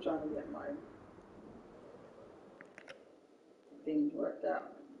 I'm still trying to get my things worked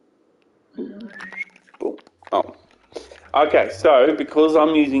out. Cool. Oh. Okay, so because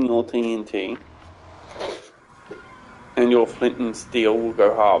I'm using your TNT and your flint and steel will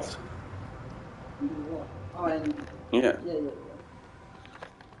go halves. Oh, and Yeah.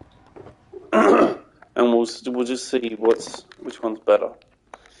 yeah. And we'll just see which one's better.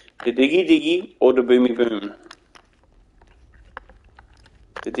 The diggy diggy or the boomy boom?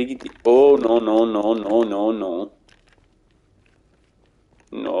 The diggy. Oh no no no no no no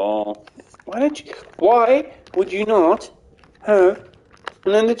no! Why would you not have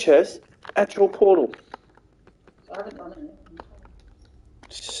an ender chest at your portal? I haven't done it yet.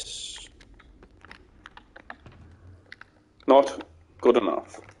 Not good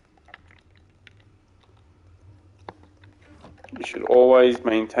enough. You should always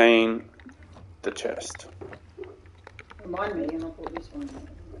maintain the chest. Remind me, and I'll put this one in.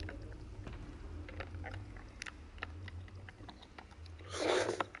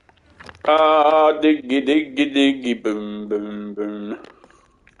 Ah, diggy, diggy, diggy, boom, boom, boom.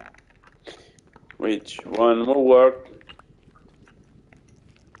 Which one will work?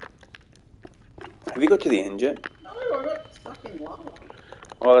 Have you got to the end yet? No, I got stuck in lava.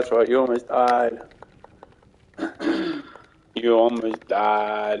 Oh, that's right. You almost died. You almost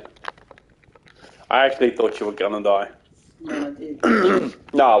died. I actually thought you were gonna die. No, I did.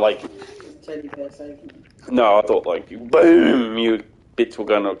 No, like, Teddy bear saved me. no, I thought like, boom, your bits were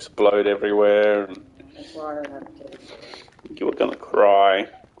gonna explode everywhere, and That's why I had teddy bear. you were gonna cry.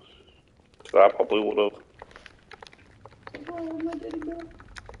 So I probably would have. Oh, my teddy bear.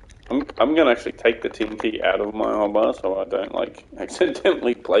 I'm gonna actually take the TNT out of my hotbar so I don't like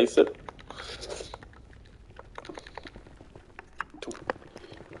accidentally place it.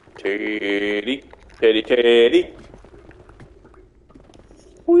 Teddy, Teddy, Teddy.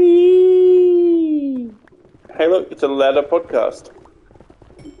 Whee! Hey, look, it's a ladder podcast.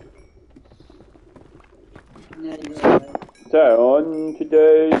 Yeah, you're right. So on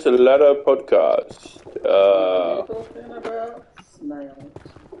today's ladder podcast, We're talking about snails.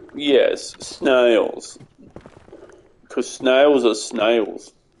 yes, snails. Because snails are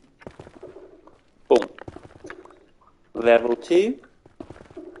snails. Boom. Level 2,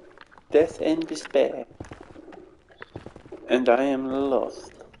 death and despair. And I am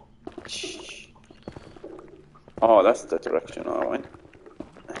lost. Shh. Oh, that's the direction I went.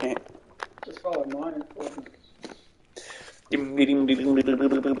 Just follow mine.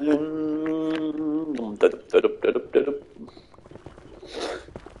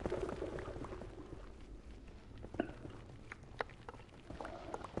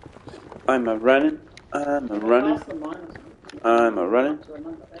 I'm a running. I'm a running. I'm a running.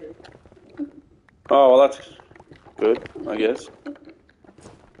 Oh, well, that's good, I guess.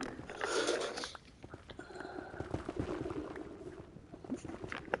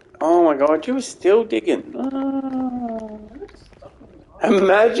 Oh my god, you were still digging. Oh.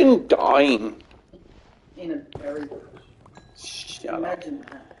 Imagine dying. In a berry bush. Shut up.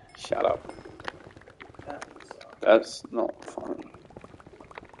 That. Shut up. That would suck. That's not funny.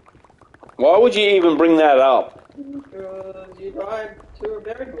 Why would you even bring that up? Because you died to a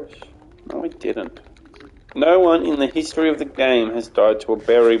berry bush. No, I didn't. No one in the history of the game has died to a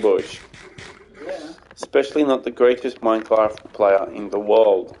berry bush. Yeah. Especially not the greatest Minecraft player in the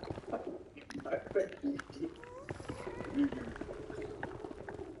world.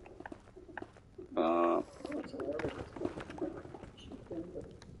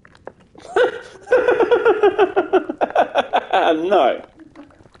 No.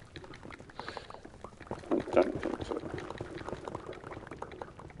 I don't think so.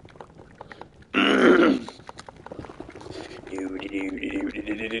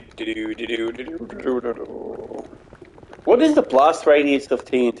 What is the blast radius of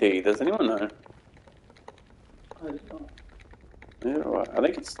TNT? Does anyone know? I don't know. Yeah, right. I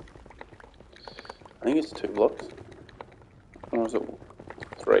think it's 2 blocks. Or is it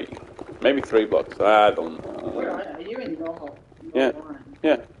 3? Maybe 3 blocks. I don't know. Where are you in your hole? Yeah. Line.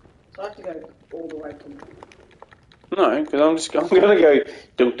 Yeah. So I have to go all the way to. No, because I'm gonna go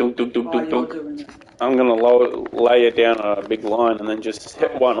dunk dunk dunk dunk dunk dunk. I'm gonna lay it down a big line and then just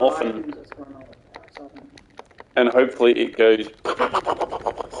hit one off and hopefully it goes. And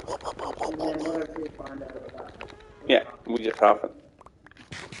then whatever we find out of that. Yeah, we just half it.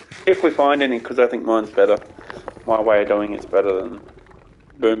 If we find any, because I think mine's better. My way of doing it's better than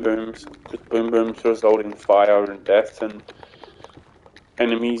boom booms. Because boom booms result in fire and death and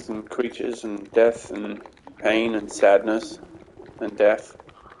enemies and creatures and death and pain and sadness and death.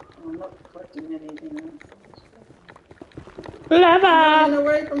 I'm not collecting anything else. Lava! Run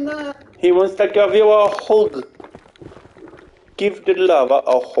away from that! He wants to give you a hug. Give the lava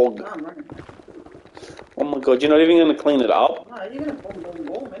a hug. No, I'm running. Oh my god, you're not even going to clean it up? No, you're going to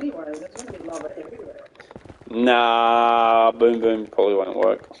boom anyway. There's going to be lava everywhere. Nah, boom boom probably won't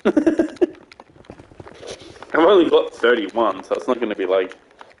work. I've only got 31, so it's not going to be like...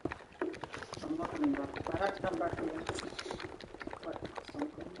 I'm not coming back. I have to come back again. Like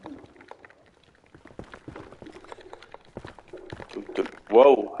something.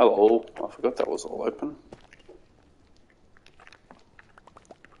 Whoa, hello. I forgot that was all open.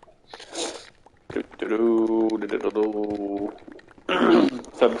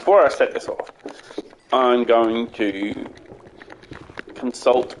 So before I set this off, I'm going to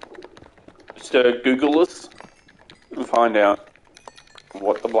consult Sir Google this and find out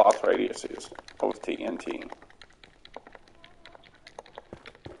what the blast radius is of TNT.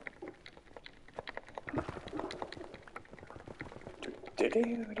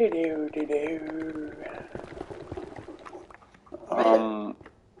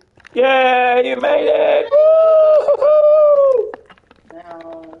 Yeah, you made it! Woo-hoo-hoo!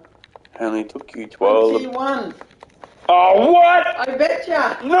 Now, Only took you 12. 21. Oh, what? I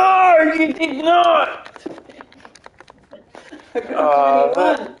betcha. No, you did not! I got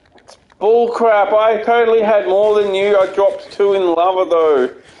 21. That's bullcrap. I totally had more than you. I dropped 2 in lava, though.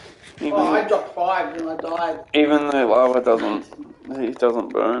 I dropped 5 and I died. Even though lava doesn't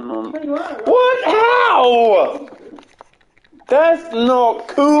burn on. 21. What? How? That's not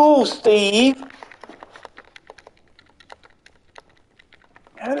cool, Steve.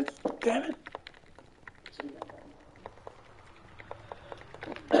 Damn it.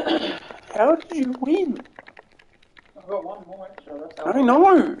 How did you win? I've got one more extra. That's how I know.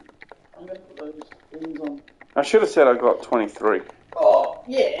 I'm going to put those things on. I should have said I got 23. Oh,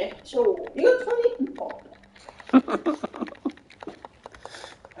 yeah, sure. You got 20?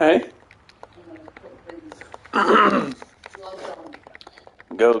 Hey?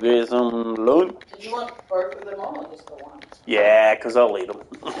 Go get some lunch. Did you want both of them on or just the one? Yeah, because I'll eat them.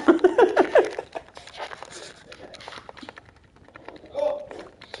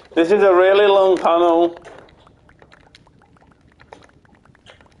 This is a really long tunnel.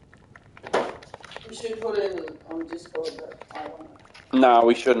 We should put it on Discord that I want. Nah,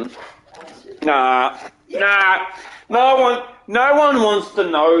 we shouldn't. Nah. No one wants to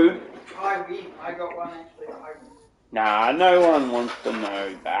know. I win. I got one actually. Nah, no one wants to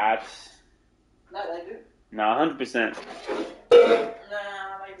know that. No, they do. Nah, 100%.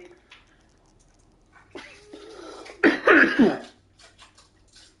 Nah, maybe.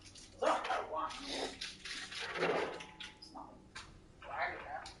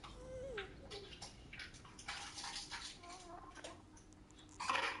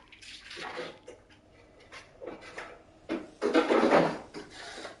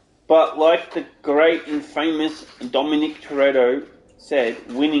 But like the great and famous Dominic Toretto said,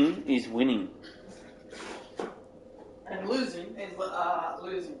 winning is winning. And losing is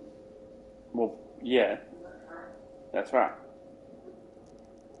losing. Well, yeah, that's right.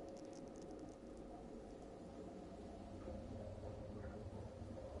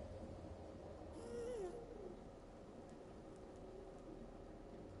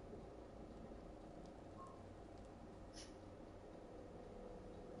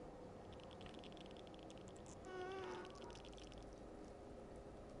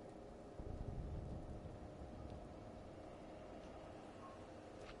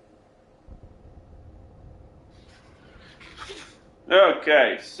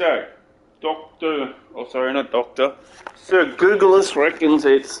 Okay, so Sir Googleus reckons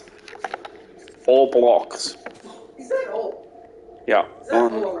it's 4 blocks. Is that all? Yeah. Is that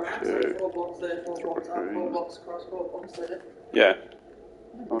 1, all around? 2, So 4 blocks there, 4 blocks up, 4 blocks across, 4 blocks there. yeah.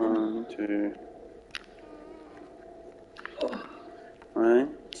 1, 2.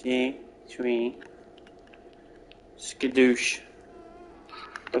 1, 2, 3. Skadoosh.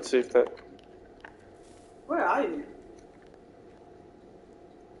 Let's see if that. Where are you?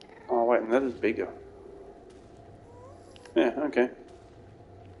 Oh wait, that is bigger. Yeah, okay.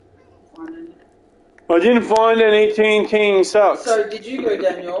 I didn't find any TNT sucks. So did you go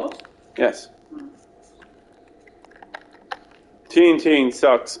down yours? Yes. TNT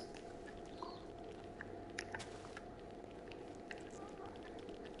sucks.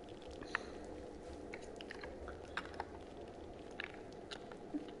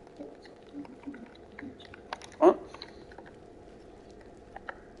 What?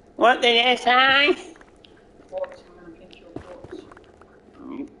 What did you say? Forks, I'm going to pinch your forks.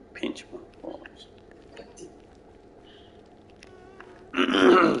 You pinch my forks.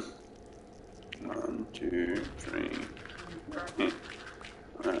 1, 2, 3. 1, 2,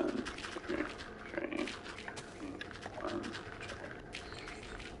 3. 1,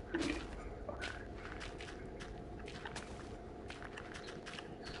 2, 3.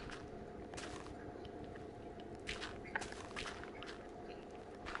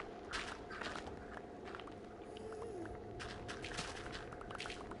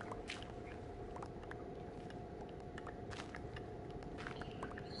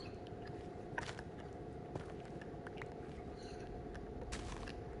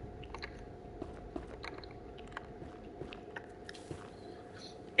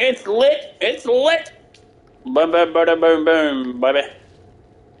 It's lit. It's lit. Boom, boom, boom, boom, boom, baby.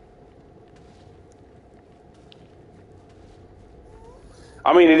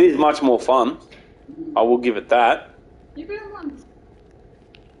 I mean, it is much more fun. I will give it that. You better run.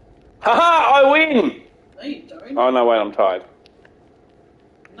 Haha! I win. No, you don't. Oh no! Wait, I'm tired.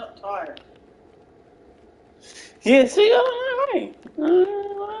 I'm not tired. Yeah, see, I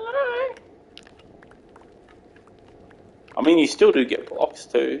know. I mean, you still do get blocks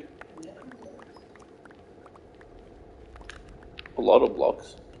too. Yeah. A lot of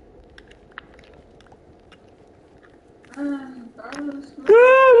blocks. Run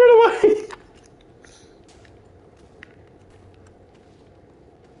Run away!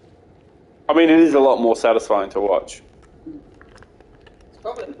 I mean, it is a lot more satisfying to watch. It's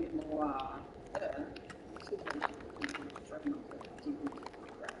probably a bit more, better.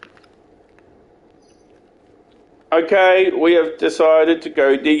 Okay, we have decided to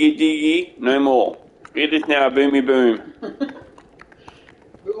go diggy diggy, no more. It is now boomy boom.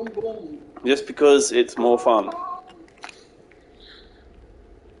 Boom, boom. Just because it's more fun.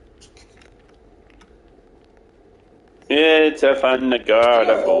 It's a fun to go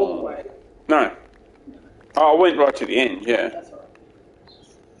to All the way. No. Oh, I went right to the end, yeah. That's alright.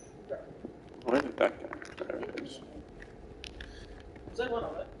 Where did that go? There it is. Was that one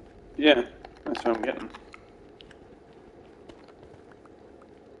of it? Yeah, that's what I'm getting.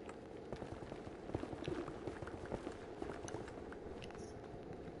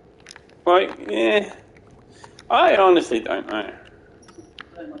 Like, yeah. I honestly don't know.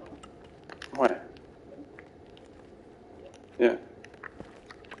 Where? Yeah.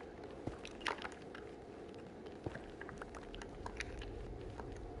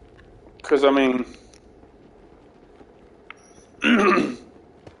 Because, I mean... I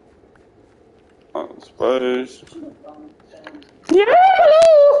suppose... Yeah!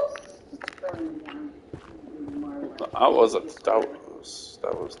 That was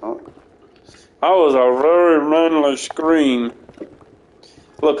not... That was a very manly scream.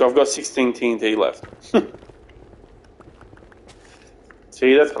 Look, I've got 16 TNT left.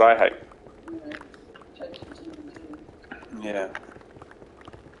 See, that's what I hate. Yeah.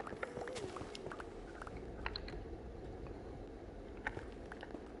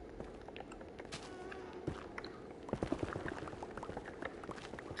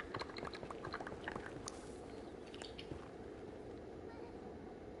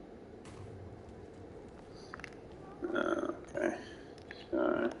 Okay.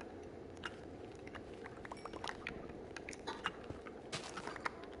 So...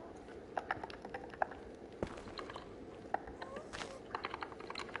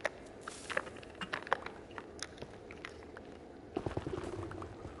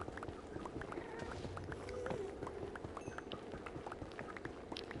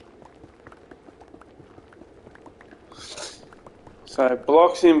 So,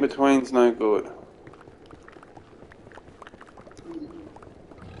 blocks in between's no good.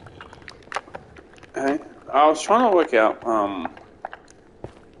 Hey, I was trying to work out,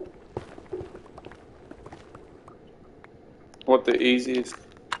 what the easiest...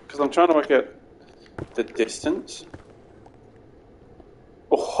 Because I'm trying to work out the distance.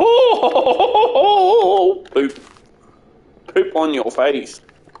 Oh, poop. Poop on your face.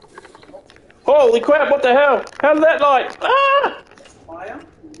 Holy crap, what the hell? How did that light? Ah! Fire?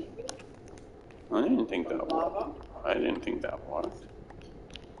 I didn't think that Lava? worked. I didn't think that worked.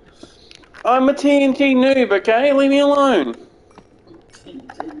 I'm a TNT noob, okay? Leave me alone. You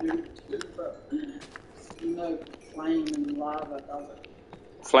know, flame and lava does it.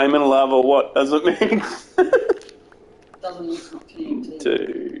 Flame and lava, what does it mean? Doesn't mix with TNT.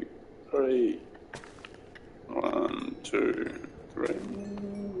 2, 3. 1, 2, 3.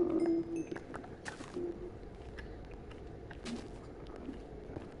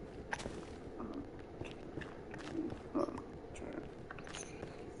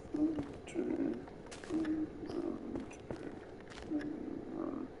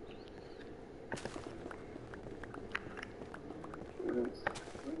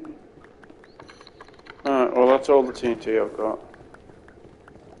 Alright, well that's all the TNT I've got.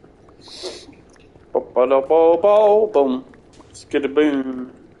 Boom.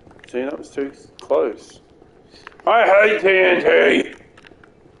 Skidda-boom. See, that was too close. I hate TNT!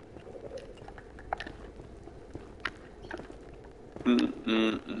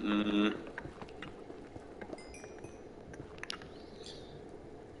 Mm-mm-mm.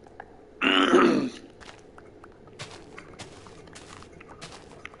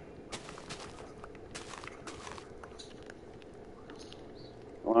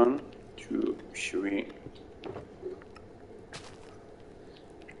 1, 2, 3.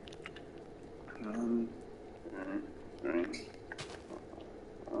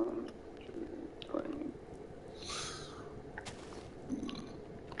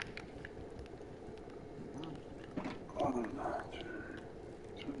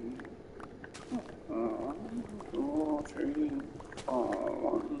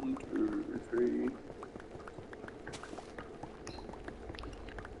 2, 3.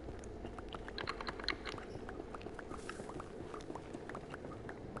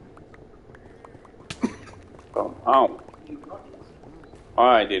 Oh.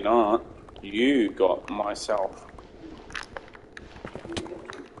 I did not. You got myself.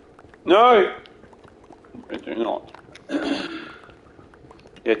 No! I do not.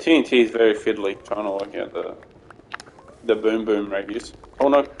 Yeah, TNT is very fiddly, trying to work out the boom boom radius. Oh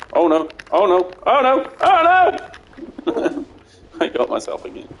no, oh no, oh no, oh no, oh no! I got myself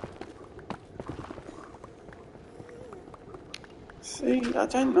again. See, I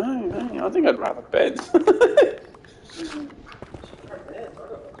don't know. I think I'd rather bed.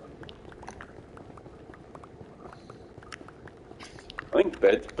 I think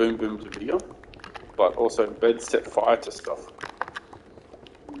beds boom booms are bigger, but also beds set fire to stuff.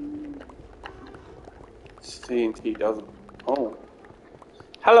 TNT doesn't. Oh.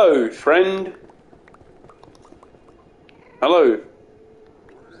 Hello, friend. Hello,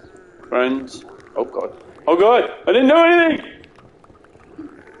 friends. Oh god. Oh god! I didn't do anything!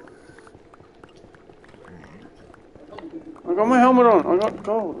 I got my helmet on. I got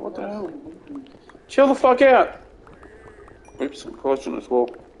gold. What the hell? Chill the fuck out. Oops, I'm causing a swore.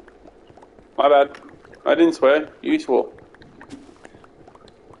 My bad. I didn't swear. You swore.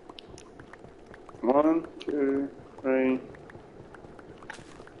 1, 2, 3.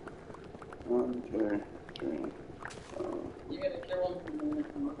 1, 2, 3. You gotta kill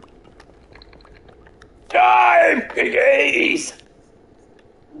him. Time, piggies!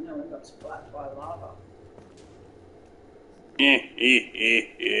 I know we got splashed by lava.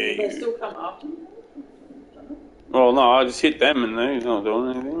 They still come after you? Well, no, I just hit them and they're not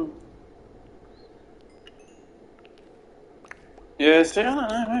doing anything. Yeah, see, I don't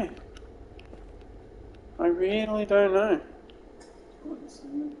know, mate. I really don't know.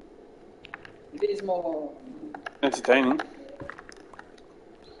 It is more Entertaining.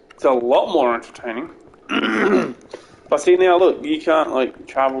 It's a lot more entertaining. But see, now look, you can't, like,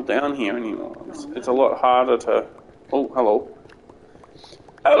 travel down here anymore. It's a lot harder to... Oh, hello.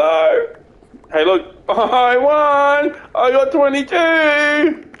 Hello! Hey, look, I won! I got 22!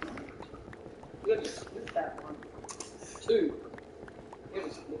 You gotta split that one. 2. You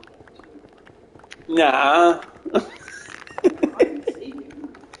gotta split that 2. Nah. I can see you.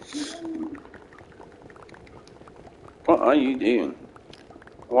 What are you doing?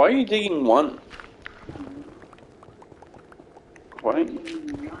 Why are you digging 1? Why are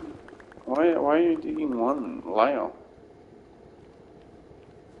you digging 1 layer?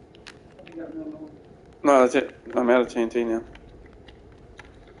 No, that's it. I'm out of TNT now.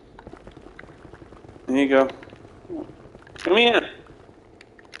 There you go. Come here.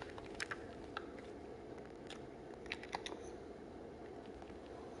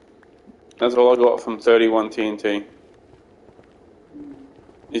 That's all I got from 31 TNT.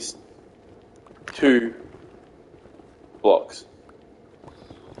 It's 2 blocks.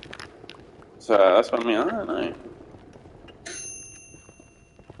 So that's what I mean. I don't know.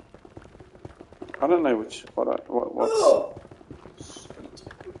 I don't know what's. Oh.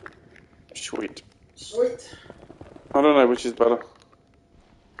 Sweet. Sweet. I don't know which is better.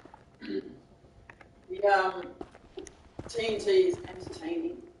 The TNT is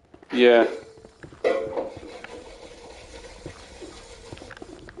entertaining. Yeah. I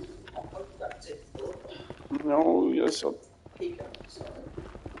hope that's it. No, yes. Pico, sorry.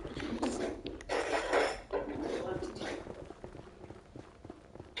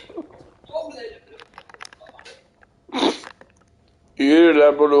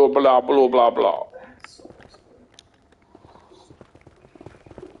 Yeah, blah blah blah blah blah.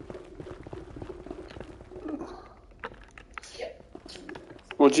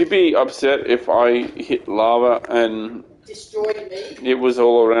 Would you be upset if I hit lava and destroyed me? It was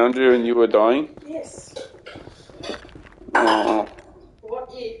all around you and you were dying? Yes. Oh. What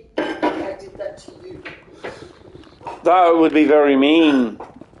if I did that to you? That would be very mean.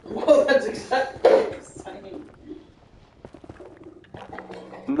 Well, that's exactly what I'm saying.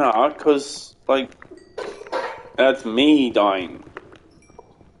 No, because, like, that's me dying.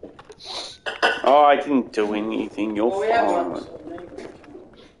 Oh, I didn't do anything. You're fine.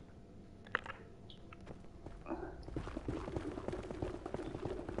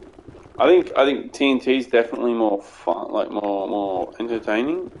 I think TNT is definitely more fun, like more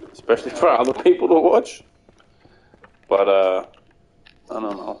entertaining, especially for other people to watch. But I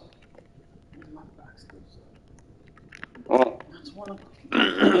don't know. Well,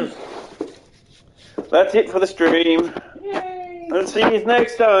 that's it for the stream. Yay. Let's see you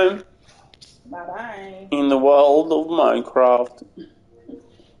next time. Bye bye. In the world of Minecraft.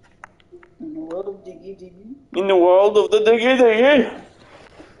 diggy diggy. In the world of the diggy diggy.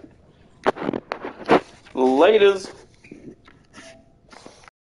 Laters.